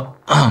锁到手。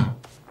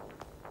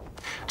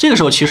这个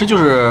时候其实就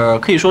是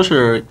可以说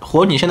是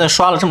火女现在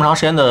刷了这么长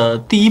时间的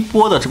第一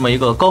波的这么一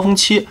个高峰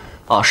期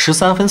啊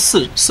，13分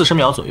40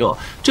秒左右。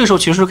这个时候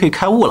其实可以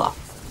开悟了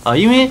啊，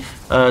因为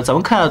咱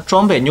们看下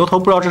装备，牛头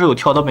不知道这时候有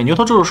跳刀没？牛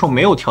头这个时候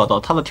没有跳刀，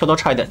他的跳刀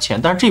差一点钱，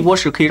但是这一波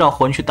是可以让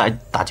火女去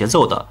打节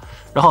奏的。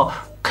然后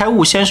开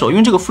悟先手，因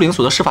为这个复灵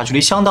锁的施法距离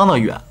相当的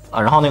远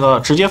啊，然后那个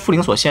直接复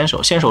灵锁先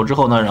手之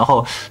后呢，然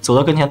后走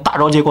到跟前大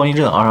招接光击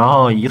阵啊，然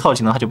后一套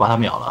技能他就把他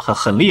秒了，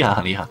很厉害，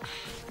很厉害。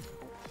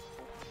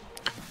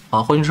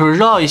好，火女是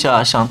绕一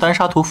下，想单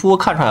杀屠夫，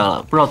看出来了，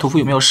不知道屠夫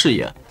有没有视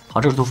野。好，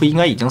这个屠夫应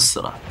该已经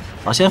死了。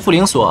好，先复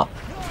灵锁，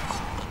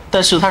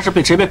但是他是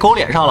直接被勾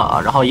脸上了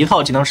啊，然后一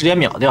套技能直接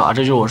秒掉啊，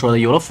这就是我说的，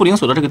有了复灵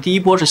锁的这个第一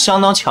波是相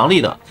当强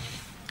力的。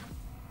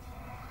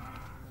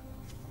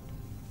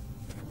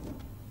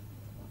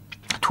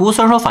屠夫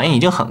虽然说反应已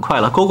经很快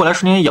了，勾过来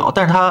瞬间咬，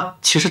但是他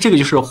其实这个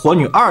就是火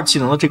女2技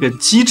能的这个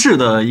机制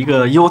的一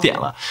个优点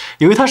了，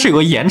因为它是有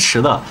个延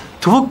迟的，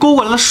屠夫勾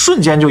过来的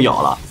瞬间就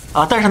咬了。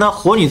啊，但是呢，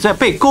火女在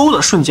被勾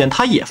的瞬间，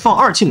它也放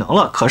2技能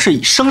了。可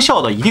是生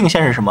效的一定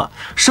先是什么？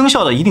生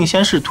效的一定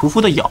先是屠夫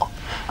的咬。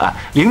哎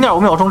，0.5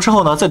秒钟之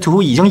后呢，在屠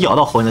夫已经咬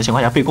到火女的情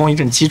况下，被光击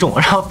阵击中，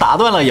然后打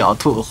断了咬，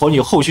火女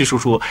后续输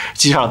出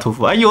击杀了屠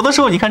夫。哎，有的时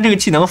候你看这个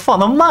技能放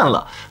得慢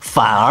了，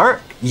反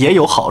而也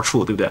有好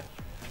处，对不对？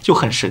就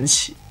很神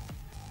奇。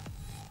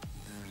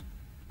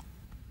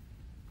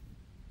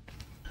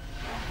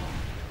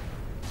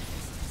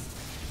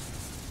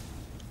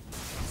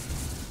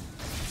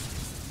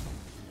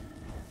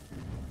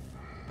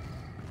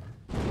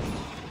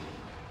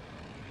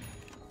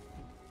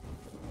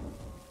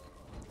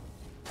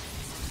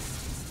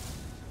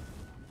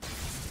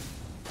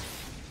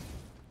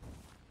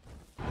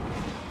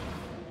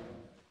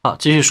好，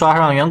继续刷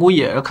上远古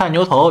野，看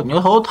牛头。牛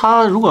头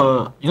他如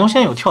果牛头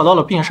现在有跳刀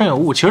了，并且身有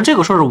雾，其实这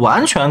个时候是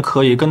完全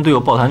可以跟队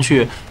友抱团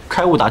去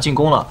开雾打进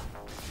攻了。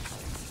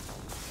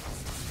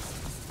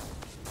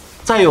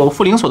再有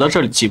复灵锁的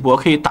这几波，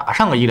可以打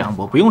上个1、2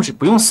波，不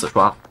用死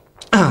刷，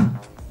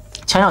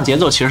抢抢节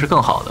奏其实是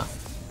更好的。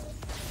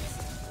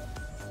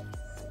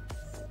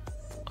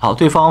好，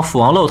对方斧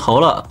王露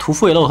头了，屠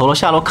夫也露头了，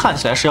下路看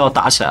起来是要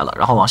打起来了，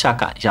然后往下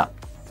赶一下。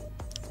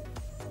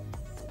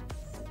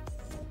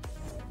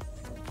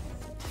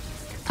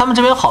他们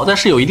这边好在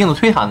是有一定的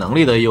推塔能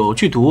力的，有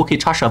剧毒可以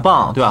插蛇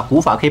棒，对吧？古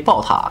法可以爆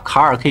塔，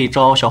卡尔可以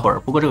招小伙儿。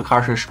不过这个卡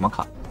尔是什么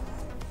卡？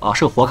啊，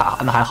是个火卡，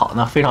那还好，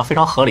那非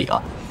常合理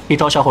啊，可以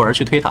招小伙儿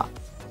去推塔。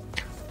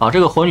啊，这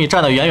个火女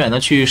站得远远的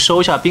去收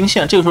一下兵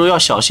线，这个时候要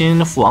小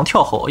心斧王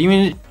跳火，因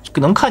为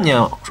能看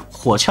见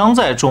火枪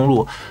在中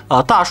路，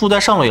大树在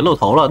上路也露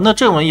头了。那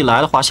这么一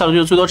来的话，下路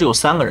就最多只有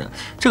3个人，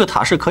这个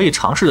塔是可以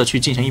尝试的去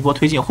进行一波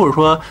推进，或者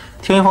说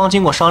天元方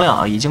经过商量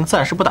啊，已经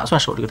暂时不打算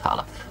守这个塔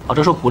了。啊，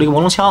这时候补了一个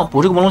魔龙枪，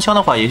补这个魔龙枪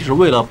的话，也就是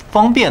为了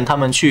方便他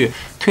们去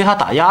推塔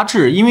打压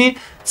制，因为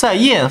在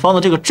夜眼方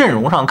的这个阵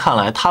容上看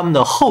来，他们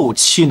的后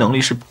期能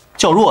力是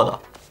较弱的。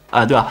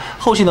哎，对吧？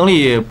后期能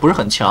力不是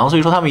很强，所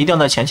以说他们一定要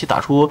在前期打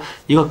出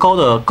一个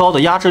高的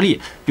压制力。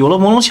有了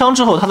魔龙枪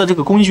之后，他的这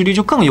个攻击距离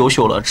就更优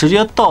秀了，直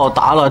接到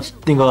达了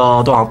那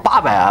个多少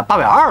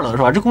820了，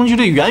是吧？这攻击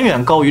距离远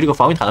远高于这个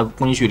防御塔的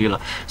攻击距离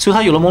了。所以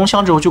他有了魔龙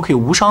枪之后，就可以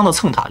无伤的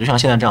蹭塔，就像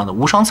现在这样的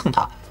无伤蹭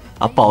塔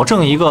啊，保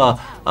证一个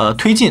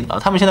推进啊。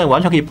他们现在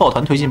完全可以抱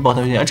团推进，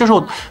这时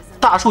候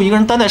大树一个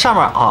人单在上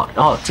面啊，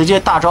然后直接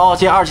大招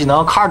接2技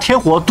能，卡尔天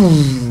火，嘟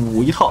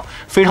一套，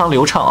非常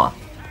流畅啊。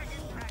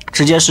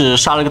直接是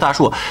杀了一个大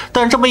树，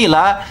但是这么一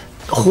来，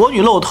火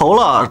女露头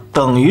了，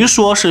等于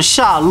说是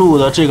下路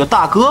的这个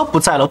大哥不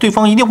在了，对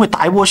方一定会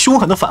打一波凶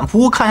狠的反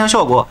扑，看一下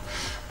效果。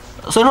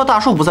虽然说大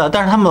树不在，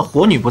但是他们的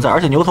火女不在，而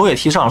且牛头也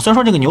踢上了。虽然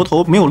说这个牛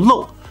头没有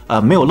漏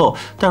没有漏，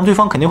但是对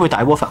方肯定会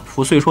打一波反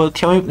扑，所以说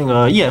那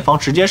个燕方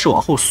直接是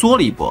往后缩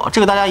了一波，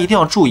这个大家一定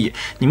要注意。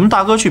你们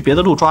大哥去别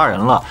的路抓人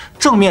了，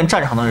正面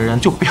战场的人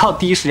就不要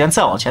第一时间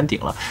再往前顶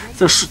了，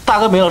这是大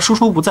哥没了，输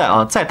出不在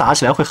啊，再打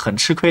起来会很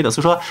吃亏的。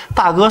所以说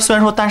大哥虽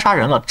然说单杀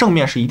人了，正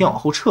面是一定要往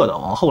后撤的，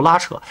往后拉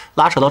扯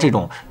到这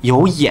种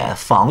有眼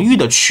防御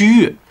的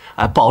区域，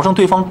哎，保证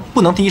对方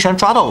不能第一时间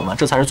抓到我们，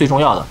这才是最重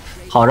要的。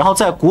好，然后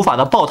在古法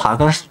的爆塔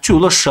跟巨毒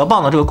的蛇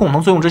棒的这个共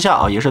同作用之下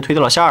啊，也是推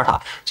掉了下2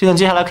塔。现在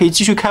接下来可以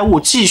继续开悟，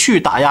继续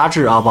打压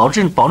制啊，保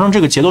证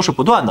这个节奏是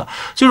不断的。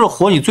这就是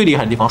火女最厉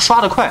害的地方，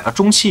刷得快啊，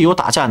中期有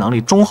打架能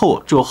力，中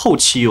后就后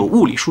期有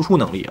物理输出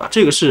能力啊，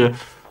这个是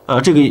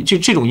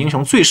这种英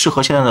雄最适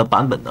合现在的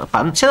版本的。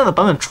现在的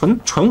版本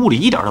纯物理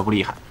一点都不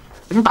厉害，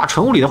你打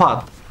纯物理的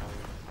话，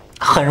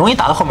很容易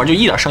打到后面就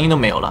一点声音都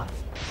没有了。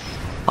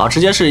啊，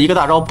直接是一个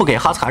大招，不给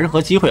哈斯卡任何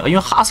机会啊！因为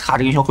哈斯卡这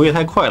个英雄回血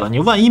太快了，你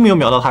万一没有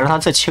秒到他，让他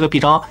再切个臂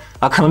章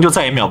啊，可能就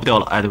再也秒不掉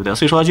了，哎，对不对？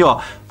所以说就要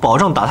保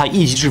证打他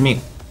一击致命。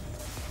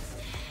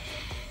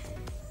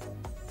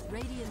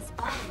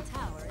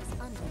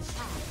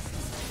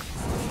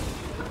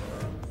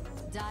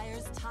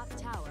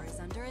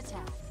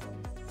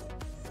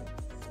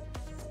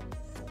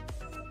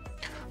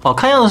好，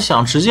看样子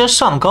想直接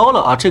上高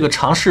了啊，这个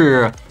尝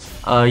试。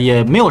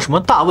也没有什么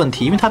大问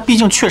题，因为他毕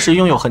竟确实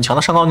拥有很强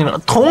的上高能力。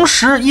同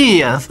时，一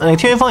眼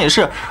天元方也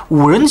是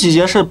5人集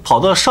结，是跑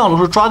到上路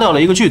时抓掉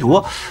了一个剧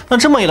毒。那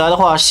这么一来的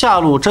话，下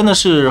路真的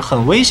是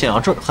很危险啊，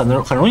这很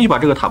容易把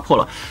这个塔破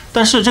了。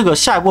但是这个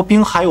下一波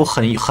兵还有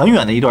很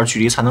远的一段距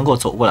离才能够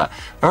走过来，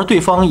而对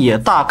方也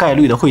大概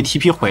率的会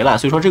TP 回来，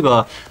所以说这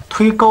个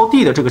推高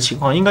地的这个情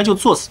况应该就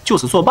就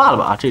此作罢了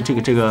吧？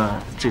这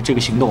个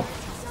行动。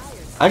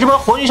哎，这边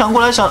火女想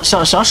过来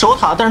想守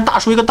塔，但是大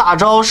叔一个大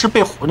招是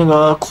被那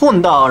个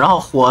困到，然后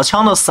火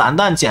枪的散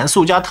弹减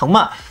速加藤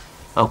蔓，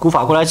古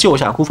法过来救一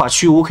下，古法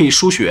虚无可以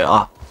输血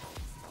啊。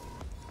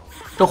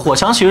这火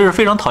枪其实是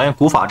非常讨厌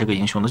古法这个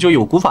英雄的，就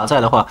有古法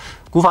在的话，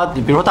古法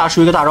比如说大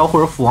叔一个大招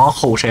或者斧王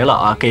吼谁了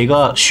啊，给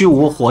个虚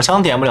无，火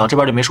枪点不了，这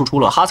边就没输出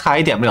了，哈斯卡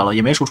也点不了了，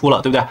也没输出了，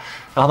对不对？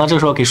然后他这个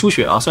时候给输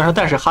血啊，虽然说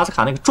但是哈斯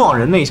卡那个撞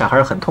人那一下还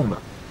是很痛的。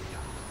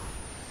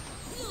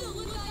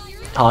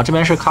好，这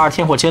边是卡尔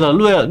天火切的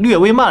略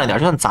微慢了点，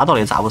就算砸到了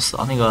也砸不死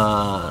啊。那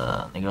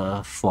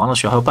个斧王的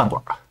血还有半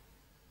管。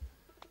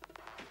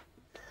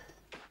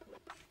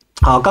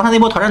好，刚才那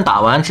波团战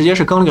打完，直接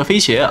是更了个飞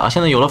鞋啊。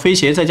现在有了飞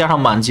鞋，再加上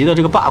满级的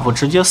这个 buff，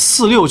 直接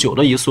469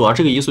的移速啊，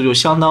这个移速就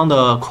相当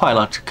的快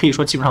了，可以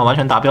说基本上完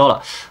全达标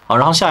了。好，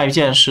然后下一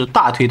件是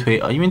大推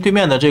啊，因为对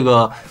面的这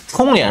个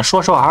冲脸，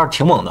说实话还是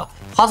挺猛的。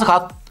哈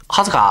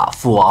斯卡、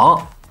斧王。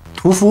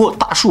屠夫、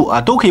大树啊，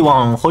都可以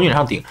往火女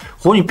上顶。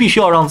火女必须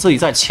要让自己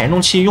在前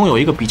中期拥有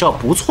一个比较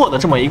不错的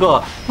这么一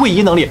个位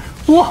移能力。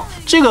哇，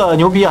这个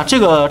牛逼啊！这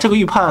个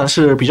预判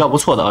是比较不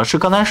错的，是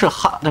刚才是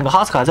哈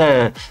斯卡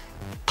在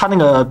他那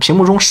个屏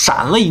幕中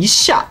闪了一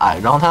下，哎，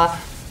然后他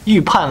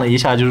预判了一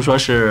下，就是说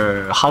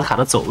是哈斯卡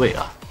的走位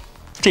啊。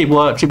这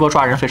波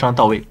抓人非常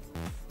到位，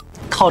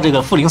靠这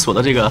个复灵锁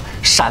的这个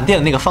闪电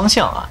的那个方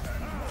向啊，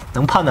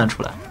能判断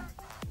出来。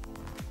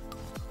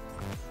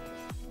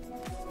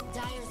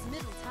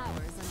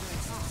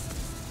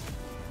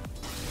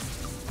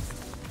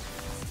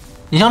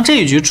你像这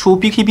一局出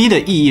BKB 的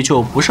意义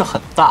就不是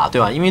很大，对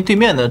吧？因为对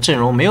面的阵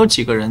容没有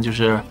几个人就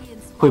是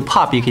会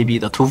怕 BKB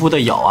的，屠夫的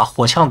咬啊，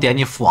火枪点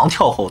你，斧王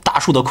跳吼，大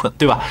树的捆，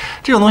对吧？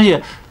这种东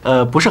西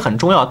不是很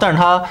重要，但是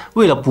他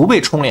为了不被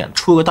冲脸，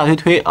出个大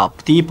推啊，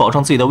第一保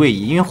证自己的位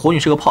移，因为火女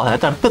是个炮台，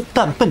但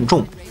笨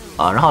重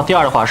啊。然后第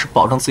二的话是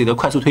保证自己的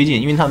快速推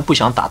进，因为他们不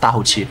想打大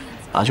后期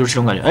啊，就是这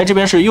种感觉。哎，这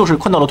边是又是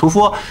困到了屠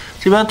夫，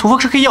这边屠夫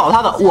是可以咬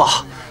他的，哇，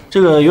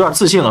这个有点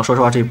自信了，说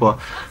实话这一波。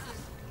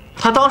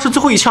他当时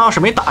最后一枪要是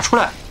没打出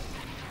来，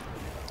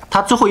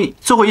他最后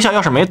一下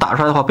要是没打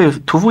出来的话，被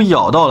屠夫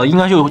咬到了，应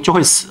该就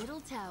会死。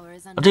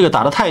这个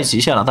打得太极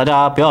限了，大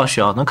家不要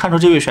学啊！能看出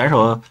这位选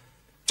手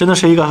真的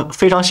是一个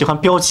非常喜欢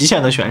飙极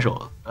限的选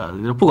手。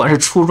不管是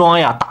出装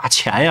呀、打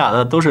钱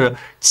呀，都是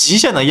极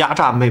限的压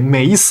榨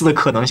每一丝的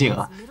可能性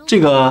啊。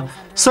这个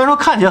虽然说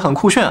看起来很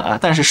酷炫啊，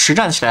但是实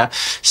战起来，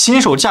新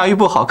手驾驭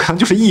不好，可能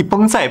就是一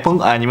崩再崩，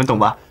哎，你们懂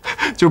吧？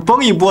就是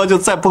崩一波就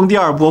再崩第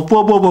二波，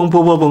波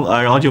崩啊，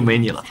然后就没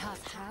你了。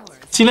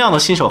尽量的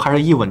新手还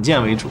是以稳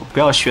健为主，不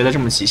要学的这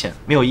么极限，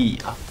没有意义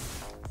啊。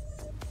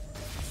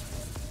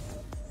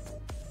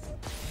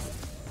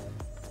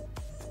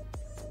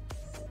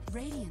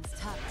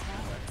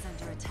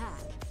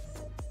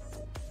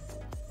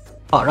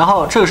好，然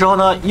后这个时候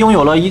呢，拥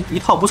有了一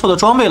套不错的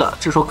装备了，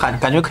这时候感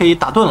觉可以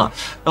打盾了。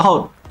然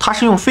后他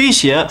是用飞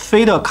鞋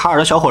飞的卡尔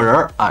的小火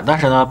人啊，但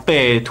是呢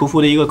被屠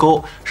夫的一个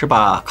钩是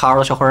把卡尔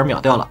的小火人秒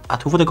掉了啊。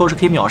屠夫的钩是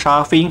可以秒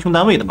杀非英雄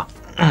单位的嘛。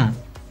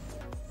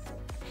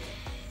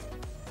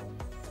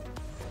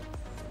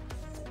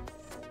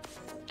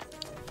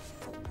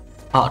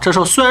好，这时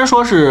候虽然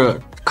说是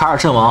卡尔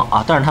阵亡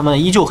啊，但是他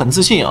们依旧很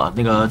自信啊，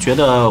那个觉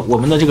得我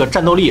们的这个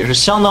战斗力也是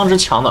相当之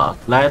强的，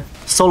来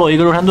solo 一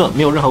个肉山盾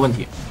没有任何问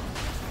题。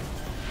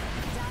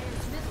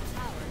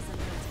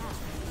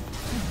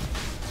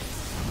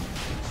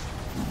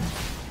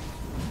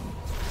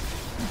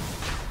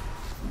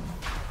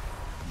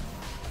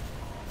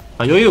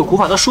啊，由于有古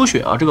法的输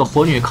血啊，这个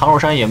火女扛肉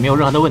山也没有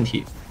任何的问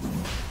题。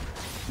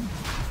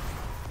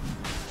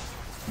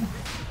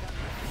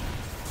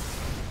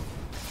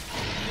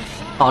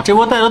好，这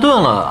波带了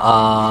盾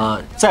了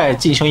再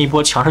进行一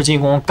波强势进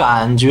攻，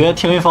感觉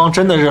天威方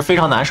真的是非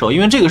常难受，因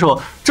为这个时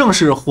候正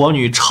是火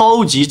女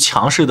超级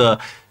强势的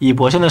一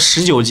波。现在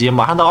19级，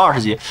马上到20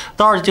级，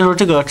到20级的时候，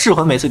这个智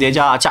魂每次叠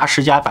加加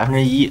10加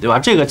1%，对吧？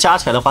这个加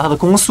起来的话，它的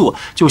攻速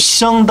就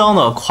相当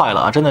的快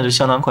了啊，真的是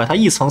相当快。它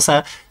一层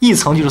3，一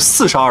层就是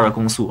42的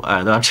攻速，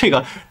哎，对吧？这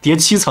个叠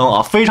7层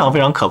啊，非常非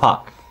常可怕。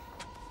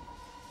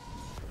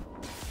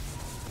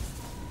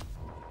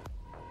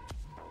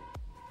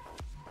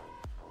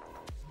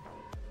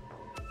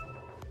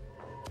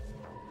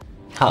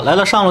好，来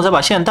了上路再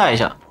把线带一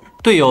下，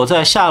队友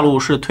在下路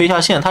是推下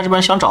线，他这边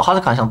想找哈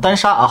斯卡想单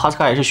杀啊，哈斯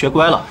卡也是学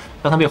乖了，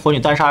让他被火女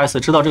单杀一次，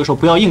知道这个时候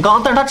不要硬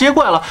刚，但是他直接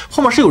过来了，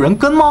后面是有人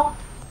跟吗？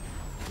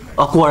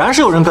啊，果然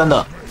是有人跟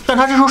的，但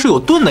他这时候是有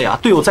盾的呀，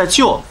队友在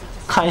救，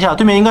看一下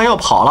对面应该要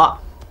跑了。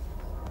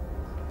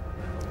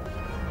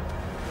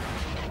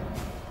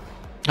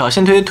好，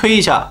先推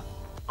一下，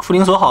附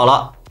灵锁好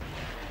了，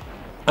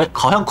哎，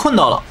好像困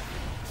到了，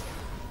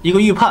一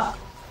个预判。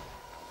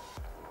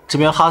这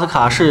边哈斯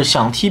卡是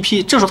想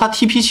TP， 这时候他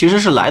TP 其实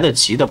是来得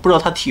及的，不知道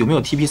他有没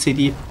有 TP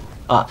CD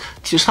啊？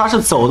其实他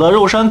是走的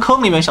肉山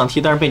坑里面想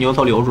踢，但是被牛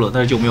头留住了，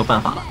但是就没有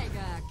办法了。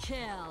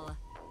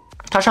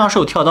他身上是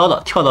有跳刀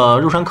的，跳到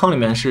肉山坑里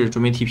面是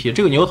准备 TP。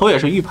这个牛头也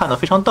是预判的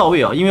非常到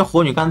位啊，因为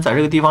火女刚才在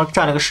这个地方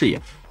占了个视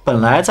野，本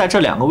来在这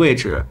2个位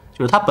置，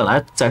就是他本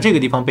来在这个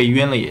地方被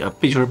晕了，也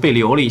被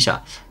留了一下。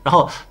然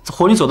后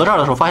火女走到这儿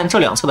的时候，发现这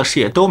2侧的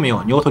视野都没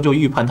有，牛头就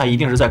预判他一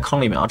定是在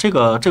坑里面啊。这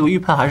个预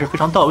判还是非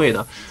常到位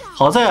的。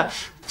好在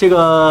这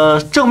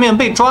个正面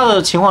被抓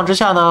的情况之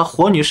下呢，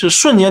火女是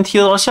瞬间踢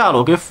到了下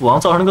路，给斧王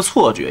造成了一个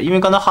错觉，因为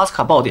刚才哈斯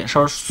卡爆点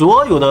上，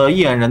所有的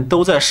夜眼人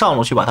都在上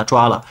路去把他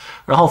抓了，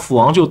然后斧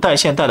王就带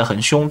线带得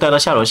很凶，带到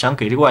下路想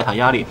给这个外塔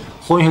压力，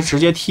火女是直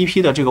接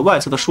TP 的这个外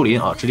侧的树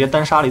林啊，直接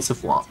单杀了一次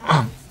斧王。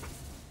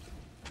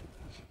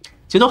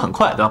节奏很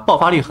快，对吧？爆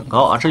发力很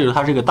高啊，这就是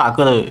他这个大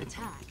哥的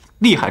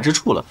厉害之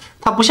处了。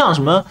他不像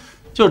什么，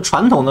就是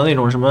传统的那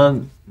种什么，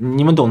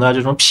你们懂的，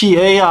就什么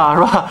PA 啊，是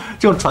吧？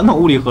这种传统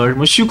物理核什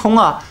么虚空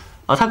啊，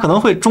他可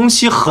能会中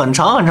期很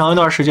长一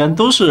段时间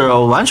都是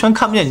完全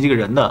看不见你这个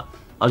人的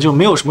啊，就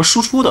没有什么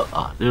输出的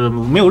啊，就是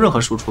没有任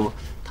何输出。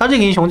他这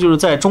个英雄就是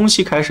在中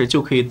期开始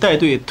就可以带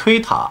队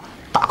推塔、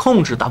打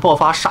控制、打爆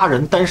发、杀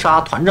人、单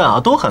杀、团战啊，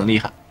都很厉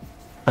害，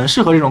很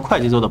适合这种快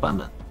节奏的版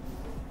本。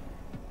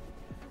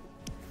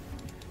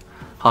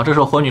好，这时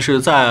候火女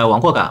士在往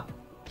过赶，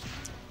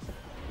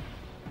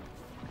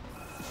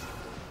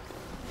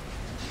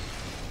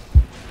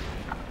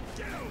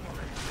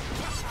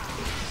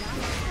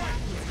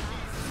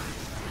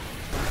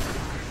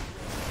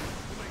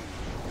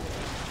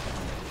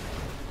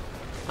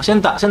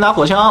先打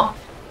火枪，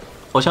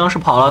火枪是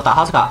跑了打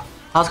哈斯卡，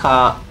哈斯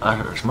卡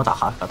什么打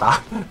哈斯卡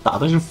打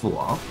的是斧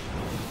王。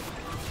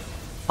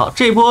好，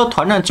这一波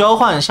团战交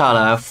换下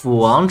来，斧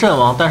王阵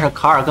亡，但是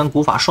卡尔跟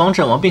古法双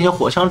阵亡，并且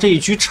火枪这一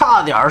狙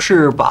差点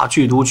是把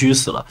剧毒狙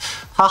死了。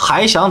他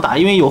还想打，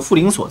因为有附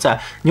灵锁在，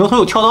牛头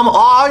有跳刀吗？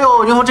哎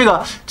呦，牛头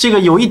这个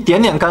有一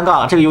点点尴尬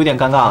了，这个有点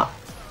尴尬了。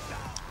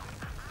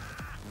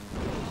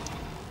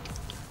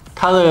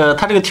他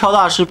这个跳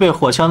大是被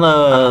火枪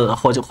的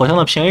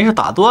平 A 是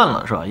打断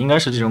了，是吧？应该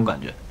是这种感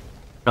觉，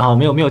然后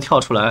没有跳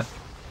出来。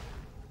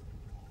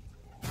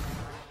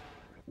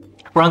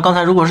不然刚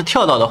才如果是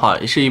跳到的话，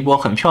也是一波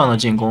很漂亮的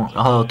进攻，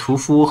然后屠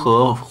夫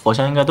和火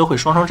枪应该都会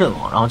双阵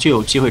亡，然后就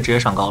有机会直接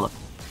上高了。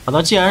好，那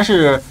既然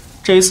是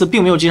这一次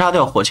并没有击杀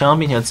掉火枪，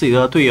并且自己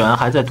的队员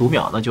还在读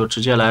秒，那就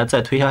直接来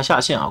再推一下下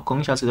线啊，攻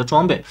一下自己的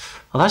装备。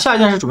好，他下一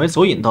件是准备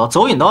走引刀，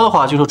走引刀的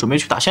话就是准备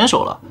去打先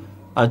手了。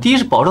第一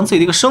是保证自己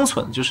的一个生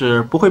存，就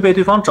是不会被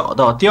对方找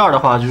到；第二的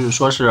话就是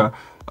说是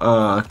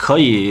可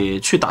以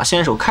去打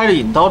先手，开着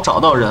引刀找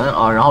到人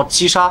啊，然后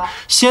击杀，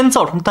先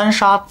造成单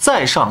杀，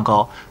再上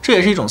高，这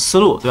也是一种思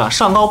路，对吧？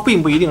上高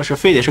并不一定是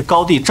非得是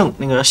高地正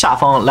那个下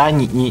方来，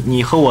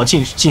你和我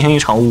进行一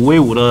场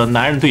5v5的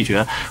男人对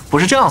决，不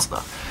是这样子的。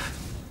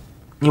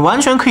你完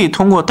全可以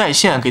通过带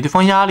线给对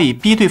方压力，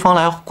逼对方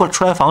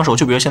出来防守。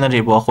就比如现在这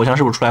一波，火枪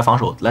是不是出来防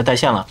守来带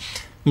线了？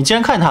你既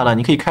然看他了，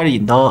你可以开着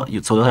引刀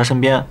走到他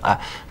身边，哎，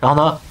然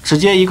后呢，直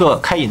接一个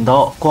开引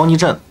刀，光击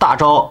阵大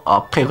招啊，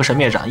配合神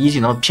灭斩，一技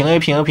能平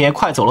A，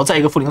 快走了，再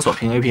一个附灵锁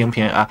平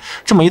A， 啊，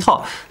这么一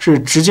套是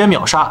直接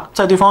秒杀，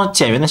在对方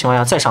减员的情况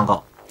下再上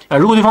高，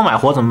如果对方买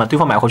火怎么办？对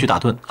方买火去打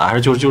盾啊，还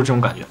是就是这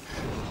种感觉。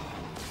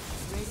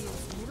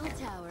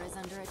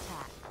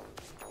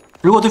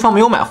如果对方没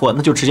有买货，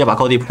那就直接把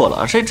高地破了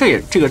啊！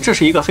这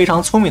是一个非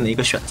常聪明的一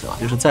个选择，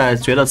就是在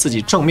觉得自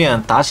己正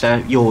面打起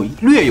来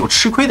略有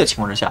吃亏的情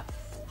况之下。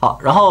好，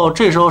然后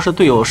这时候是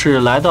队友是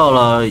来到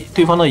了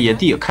对方的野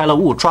地，开了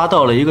雾，抓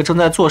到了一个正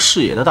在做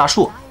视野的大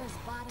树。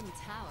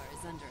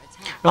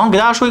然后给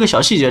大家说一个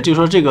小细节，就是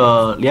说这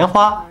个莲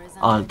花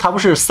它不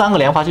是3个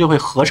莲花就会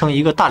合成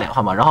一个大莲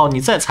花嘛，然后你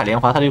再踩莲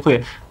花，它就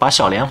会把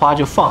小莲花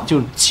就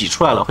挤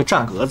出来了，会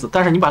占格子。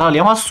但是你把它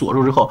莲花锁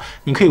住之后，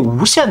你可以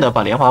无限的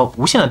把莲花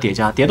无限的叠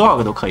加，叠多少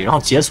个都可以，然后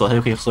解锁它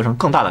就可以合成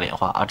更大的莲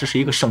花啊，这是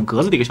一个省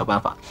格子的一个小办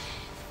法。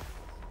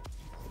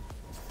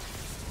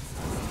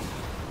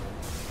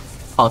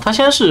好，他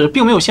先是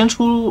并没有先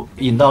出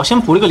引到，先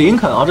补了一个林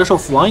肯啊。这时候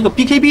斧王一个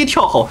BKB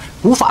跳后，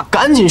无法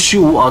赶紧虚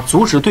无啊，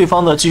阻止对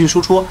方的继续输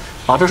出。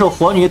好，这时候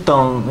火女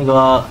等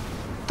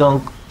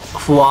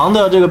斧王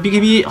的这个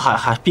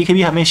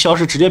BKB 还没消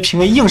失，直接平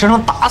A 硬生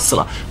生打死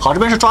了。好，这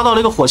边是抓到了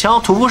一个火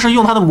枪，屠夫是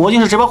用他的魔晶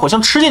是直接把火枪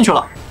吃进去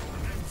了。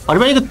啊，这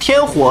边一个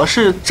天火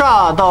是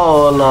炸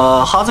到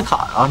了哈斯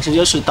卡，然后直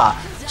接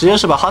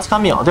是把哈斯卡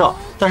秒掉。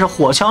但是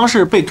火枪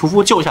是被屠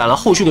夫救下来了，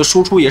后续的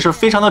输出也是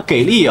非常的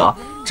给力啊！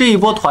这一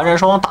波团战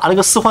双方打了一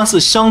个4换4，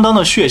相当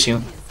的血腥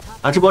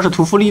啊！这波是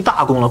屠夫立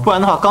大功了，不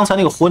然的话，刚才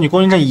那个火女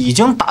攻击阵已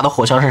经打到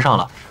火枪身上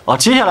了啊！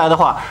接下来的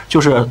话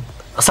就是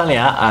3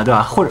连啊，对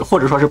吧？或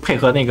者说是配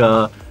合那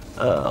个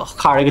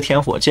卡尔一个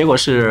天火，结果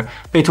是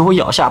被屠夫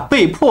咬下，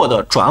被迫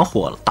的转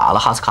火打了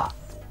哈斯卡，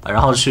然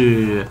后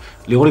去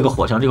留了一个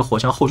火枪，这个火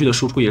枪后续的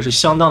输出也是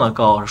相当的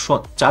高，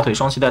假腿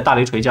双膝带大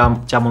雷锤加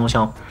魔龙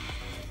枪。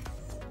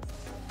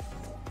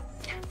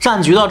战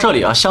局到这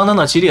里啊，相当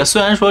的激烈。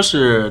虽然说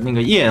是那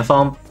个夜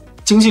方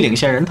经济领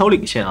先、人头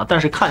领先啊，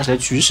但是看起来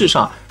局势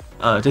上，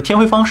这天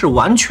辉方是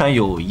完全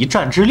有一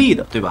战之力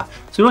的，对吧？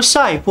所以说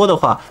下一波的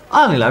话，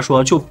按理来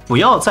说就不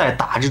要再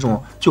打这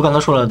种，就刚才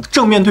说了，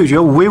正面对决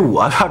5v5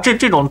啊，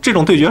这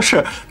种对决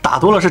是打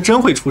多了是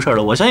真会出事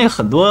的。我相信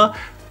很多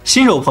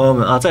新手朋友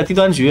们啊，在低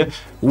端局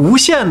无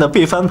限的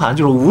被翻盘，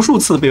就是无数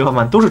次被翻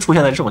盘，都是出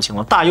现在这种情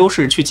况。大优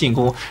势去进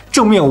攻，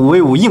正面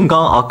5v5硬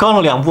刚啊，刚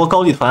了2波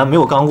高地团没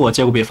有刚过，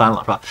结果被翻了，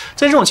是吧？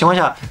在这种情况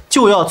下，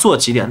就要做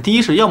几点：第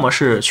一是要么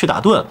是去打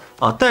盾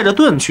啊，带着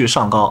盾去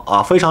上高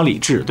啊，非常理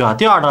智，对吧？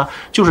第二呢，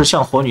就是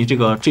像火女这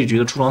局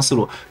的出装思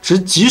路，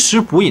及时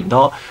补引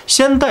刀，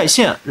先带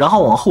线，然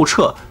后往后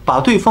撤，把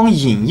对方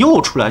引诱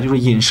出来，就是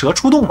引蛇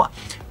出洞嘛，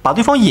把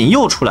对方引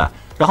诱出来。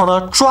然后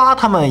呢，抓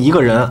他们一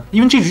个人，因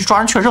为这局抓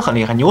人确实很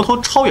厉害，牛头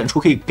超远处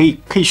可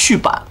以续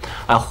板，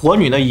哎，火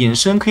女呢隐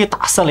身可以打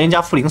3连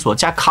加副灵锁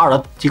加卡尔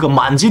的一个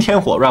满级天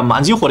火，是吧？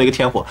满级火的一个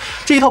天火，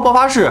这一套爆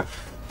发式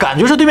感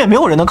觉是对面没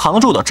有人能扛得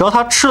住的，只要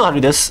他吃了他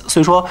就得死。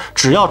所以说，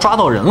只要抓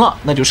到人了，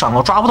那就上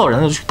高；抓不到人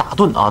那就去打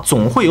盾啊，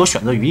总会有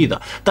选择余地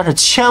的。但是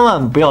千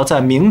万不要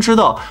在明知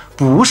道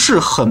不是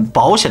很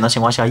保险的情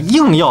况下，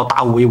硬要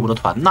打5v5的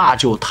团，那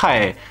就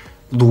太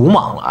鲁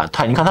莽了啊！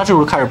你看他这时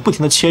候开始不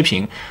停的切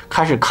屏，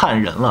开始看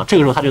人了。这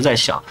个时候他就在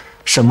想，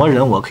什么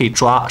人我可以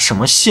抓，什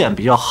么线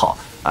比较好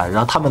啊？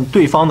然后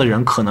对方的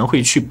人可能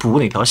会去补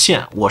哪条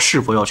线，我是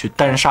否要去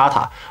单杀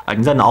他啊？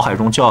你在脑海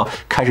中就要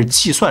开始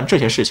计算这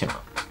些事情了。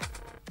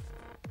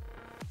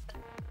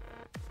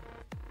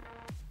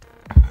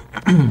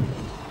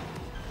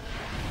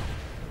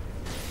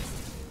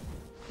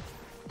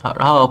啊，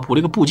然后补了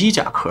一个不羁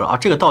甲壳啊，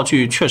这个道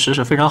具确实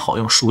是非常好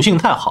用，属性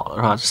太好了，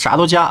是吧？啥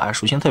都加，哎，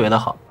属性特别的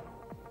好。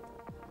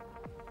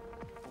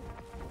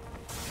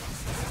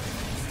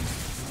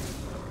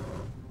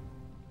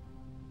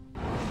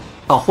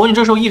火女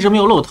这时候一直没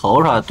有露头，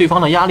是吧？对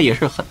方的压力也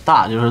是很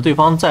大，就是对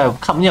方在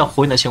看不见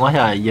火女的情况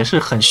下也是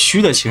很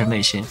虚的，其实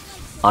内心。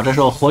啊，这时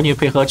候火女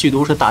配合剧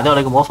毒是打掉了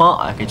一个魔方，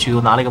哎，给剧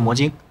毒拿了一个魔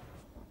晶。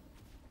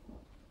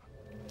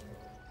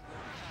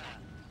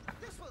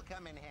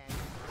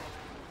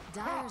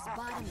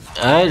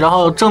哎，然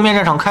后正面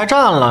战场开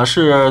战了，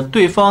是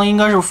对方应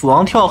该是斧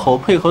王跳吼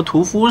配合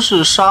屠夫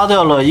是杀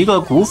掉了一个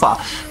古法，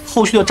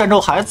后续的战斗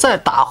还在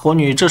打火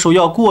女，这时候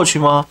要过去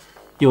吗？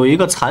有一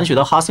个残血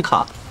的哈斯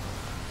卡。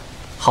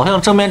好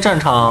像正面战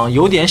场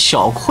有点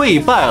小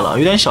溃败了，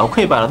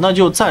那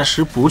就暂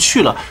时不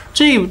去了。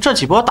这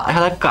几波打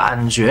下来，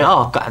感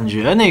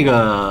觉那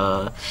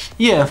个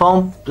夜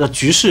方的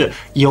局势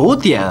有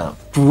点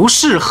不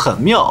是很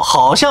妙，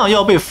好像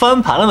要被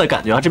翻盘了的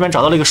感觉啊。这边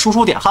找到了一个输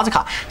出点，哈斯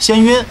卡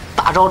先晕，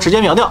大招直接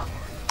秒掉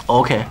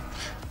 ，OK。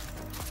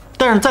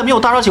但是在没有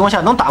大招情况下，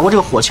能打过这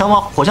个火枪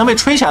吗？火枪被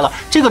吹起来了，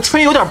这个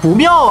吹有点不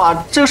妙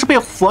啊！这个是被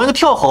斧王一个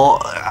跳吼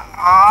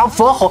啊，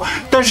斧王吼，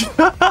但是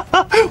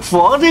斧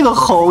王这个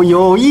吼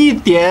有一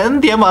点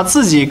点把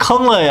自己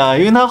坑了呀，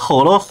因为他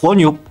吼了火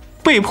女，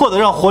被迫的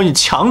让火女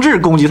强制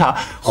攻击他。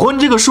火女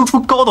这个输出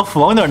高的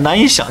斧王有点难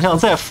以想象，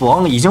在斧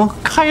王已经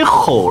开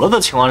吼了的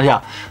情况之下，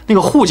那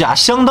个护甲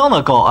相当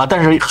的高啊，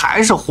但是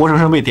还是活生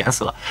生被点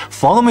死了。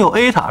斧王都没有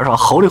A 他是吧？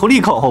吼了以后立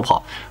刻往后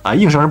跑啊，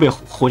硬生生被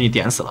火女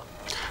点死了。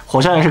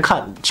火枪也是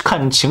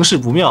看情势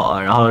不妙啊，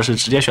然后是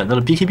直接选择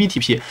了 BKB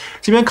TP。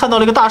这边看到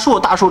了一个大树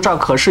这儿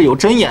可是有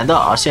针眼的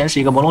啊，先是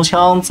一个魔龙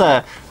枪，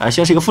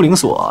先是一个副灵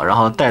锁，然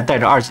后带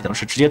着2技能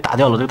是直接打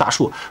掉了这个大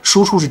树，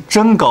输出是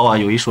真高啊，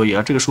有一说一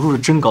啊，这个输出是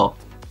真高。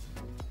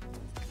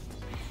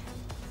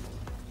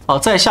好，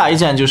再下一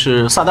件就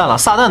是撒旦了，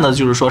撒旦呢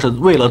就是说是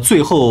为了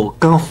最后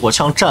跟火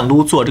枪战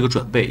撸做这个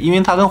准备，因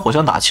为他跟火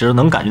枪打其实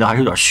能感觉到还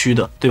是有点虚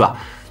的，对吧？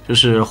就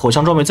是火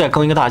枪装备再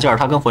更一个大件儿，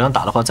他跟火枪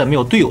打的话，在没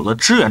有队友的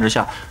支援之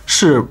下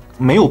是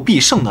没有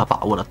必胜的把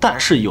握的。但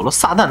是有了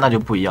撒旦那就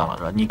不一样了，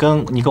是吧？你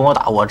跟我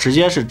打，我直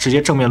接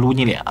正面撸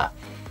你脸。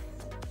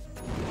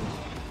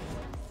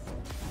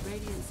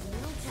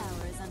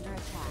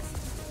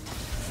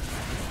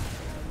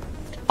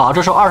好，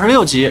这时候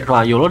26级是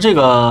吧？有了这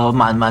个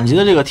满级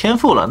的这个天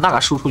赋了，那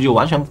个输出就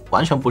完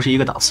全不是一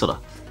个档次了。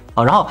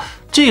啊，然后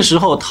这时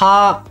候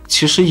他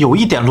其实有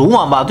一点鲁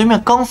莽吧，对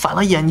面刚反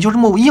了眼，你就这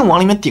么硬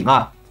往里面顶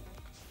啊，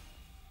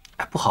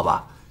哎，不好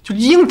吧？就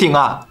硬顶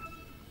啊！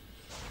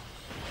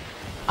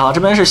好，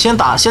这边是先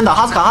打哈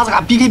斯卡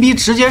BKB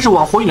直接是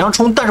往火女脸上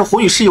冲，但是火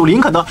女是有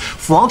林肯的，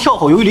斧王跳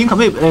吼，由于林肯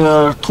被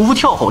屠夫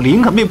跳吼，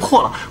林肯被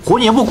破了，火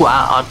女也不管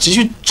啊，继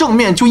续正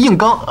面就硬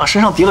刚啊，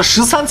身上叠了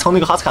13层那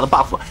个哈斯卡的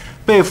buff，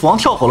 被斧王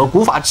跳吼了，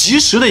古法及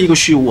时的一个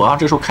虚无啊，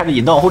这时候开着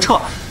引弹往后撤。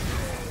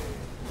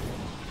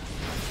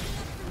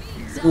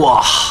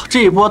哇，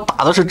这一波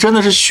打的是真的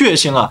是血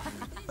腥啊！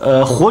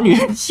火女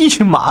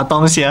一马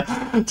当先，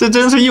这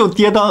真是又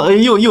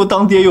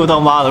当爹又当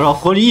妈的是吧？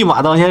火女一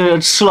马当先是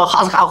吃了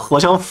哈斯卡火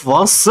枪斧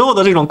王所有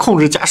的这种控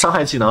制加伤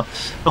害技能，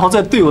然后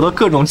在队友的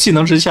各种技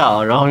能之下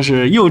啊，然后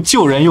是又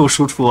救人又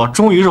输出啊，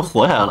终于是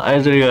活下来了。哎，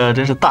这个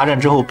真是大战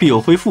之后必有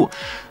恢复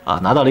啊！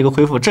拿到了一个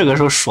恢复，这个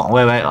时候爽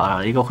歪歪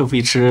啊！一个恢复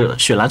一吃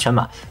血蓝全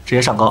满，直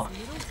接上高。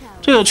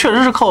这个确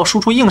实是靠输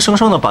出硬生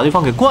生的把对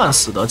方给灌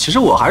死的。其实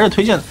我还是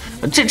推荐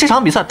这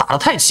场比赛打得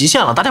太极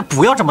限了，大家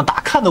不要这么打，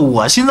看得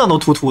我心脏都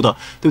突突的，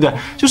对不对？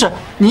就是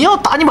你要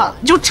打，你把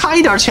就差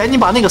一点钱，你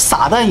把那个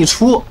撒弹一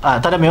出，哎，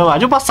大家明白吧？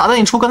就把撒弹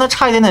一出，刚才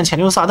差一点点钱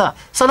就是撒弹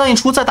一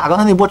出再打刚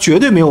才那波绝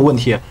对没有问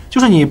题。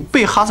就是你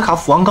被哈斯卡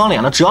斧王刚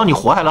脸了，只要你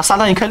活下来了，撒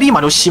弹一开立马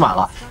就吸满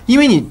了，因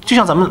为你就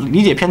像咱们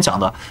理解篇讲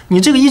的，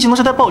你这个一技能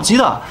是带暴击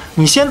的，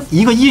你先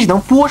一个一技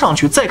能拨上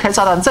去，再开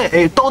撒弹，再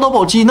刀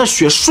暴击，那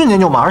血瞬间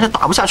就满，而且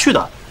打不下去的。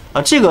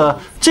啊，这个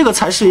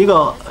才是一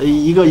个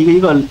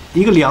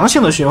良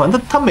性的循环。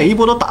他每一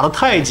波都打得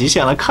太极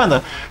限了，看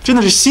的真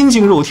的是心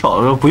惊肉跳。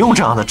不用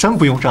这样的，真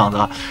不用这样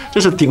的，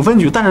这是顶分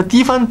局。但是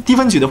低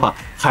分局的话，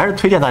还是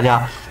推荐大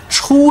家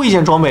出一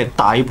件装备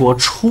打一波，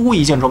出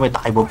一件装备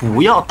打一波，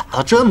不要打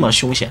得这么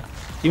凶险，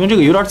因为这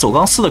个有点走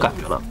钢丝的感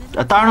觉了。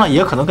当然了，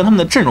也可能跟他们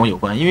的阵容有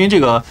关，因为这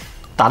个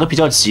打得比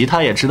较急，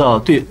他也知道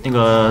对那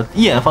个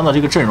一眼方的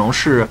这个阵容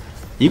是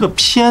一个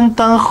偏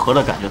单核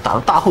的感觉，打到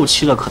大后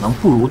期了可能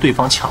不如对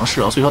方强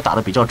势了，所以说打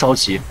得比较着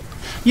急。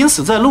因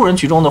此在路人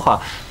局中的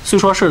话，虽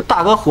说是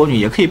大哥火女，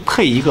也可以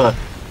配一个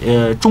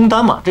中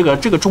单嘛。这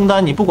个中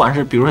单你不管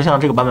是比如说像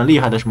这个版本厉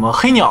害的什么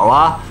黑鸟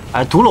啊，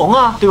哎毒龙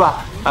啊，对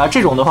吧？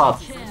这种的话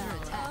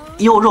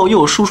又肉又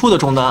有输出的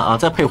中单啊，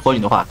再配火女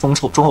的话，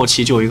中后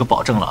期就有一个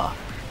保证了啊。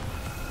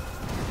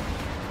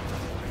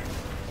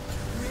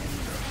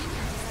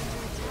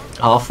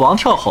好，斧王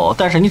跳吼，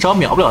但是你只要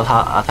秒不了他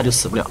啊，他就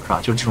死不了，是吧？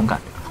就是这种感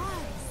觉。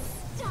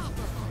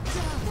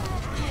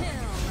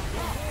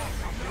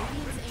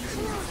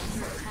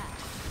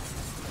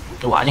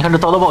哇，你看这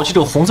刀暴击，这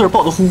个红字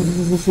爆的呼呼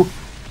呼呼呼。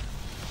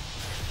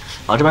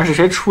啊，这边是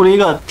谁出了一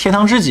个天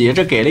堂知己？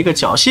这给了一个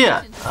缴械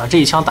啊，这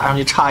一枪打上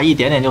去差一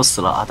点点就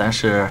死了啊！但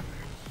是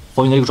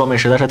火影的这个装备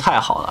实在是太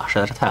好了，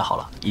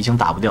已经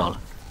打不掉了。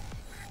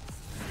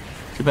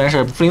这边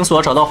是弗林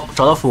索找到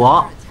斧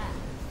王。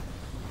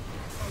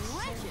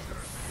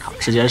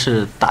直接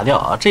是打掉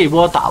啊！这一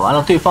波打完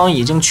了，对方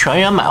已经全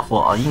员买货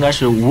啊，应该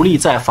是无力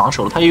再防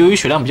守了。他由于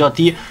血量比较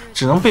低，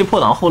只能被迫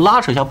往后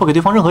拉扯一下，不给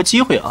对方任何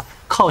机会啊，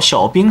靠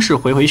小兵士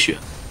回血。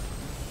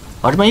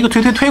啊，这边一个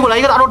推过来，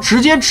一个大招直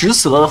接直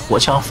死了火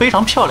枪，非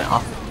常漂亮啊！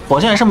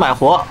火枪也是买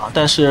活啊，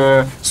但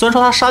是虽然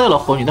说他杀掉了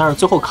火女，但是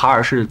最后卡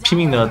尔是拼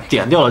命的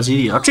点掉了基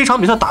地啊。这场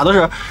比赛打的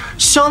是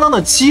相当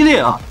的激烈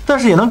啊，但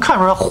是也能看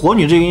出来火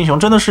女这个英雄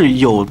真的是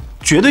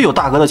绝对有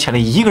大哥的潜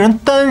力，一个人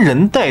单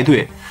人带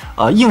队。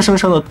硬生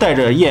生的带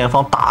着夜眼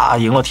方打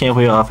赢了天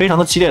辉啊，非常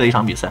的激烈的一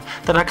场比赛。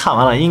大家看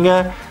完了，应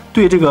该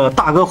对这个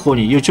大哥火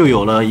女就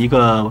有了一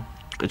个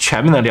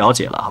全面的了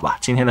解了，好吧？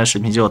今天的视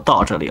频就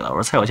到这里了，我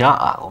是蔡小强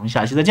啊，我们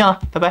下期再见了，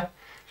拜拜。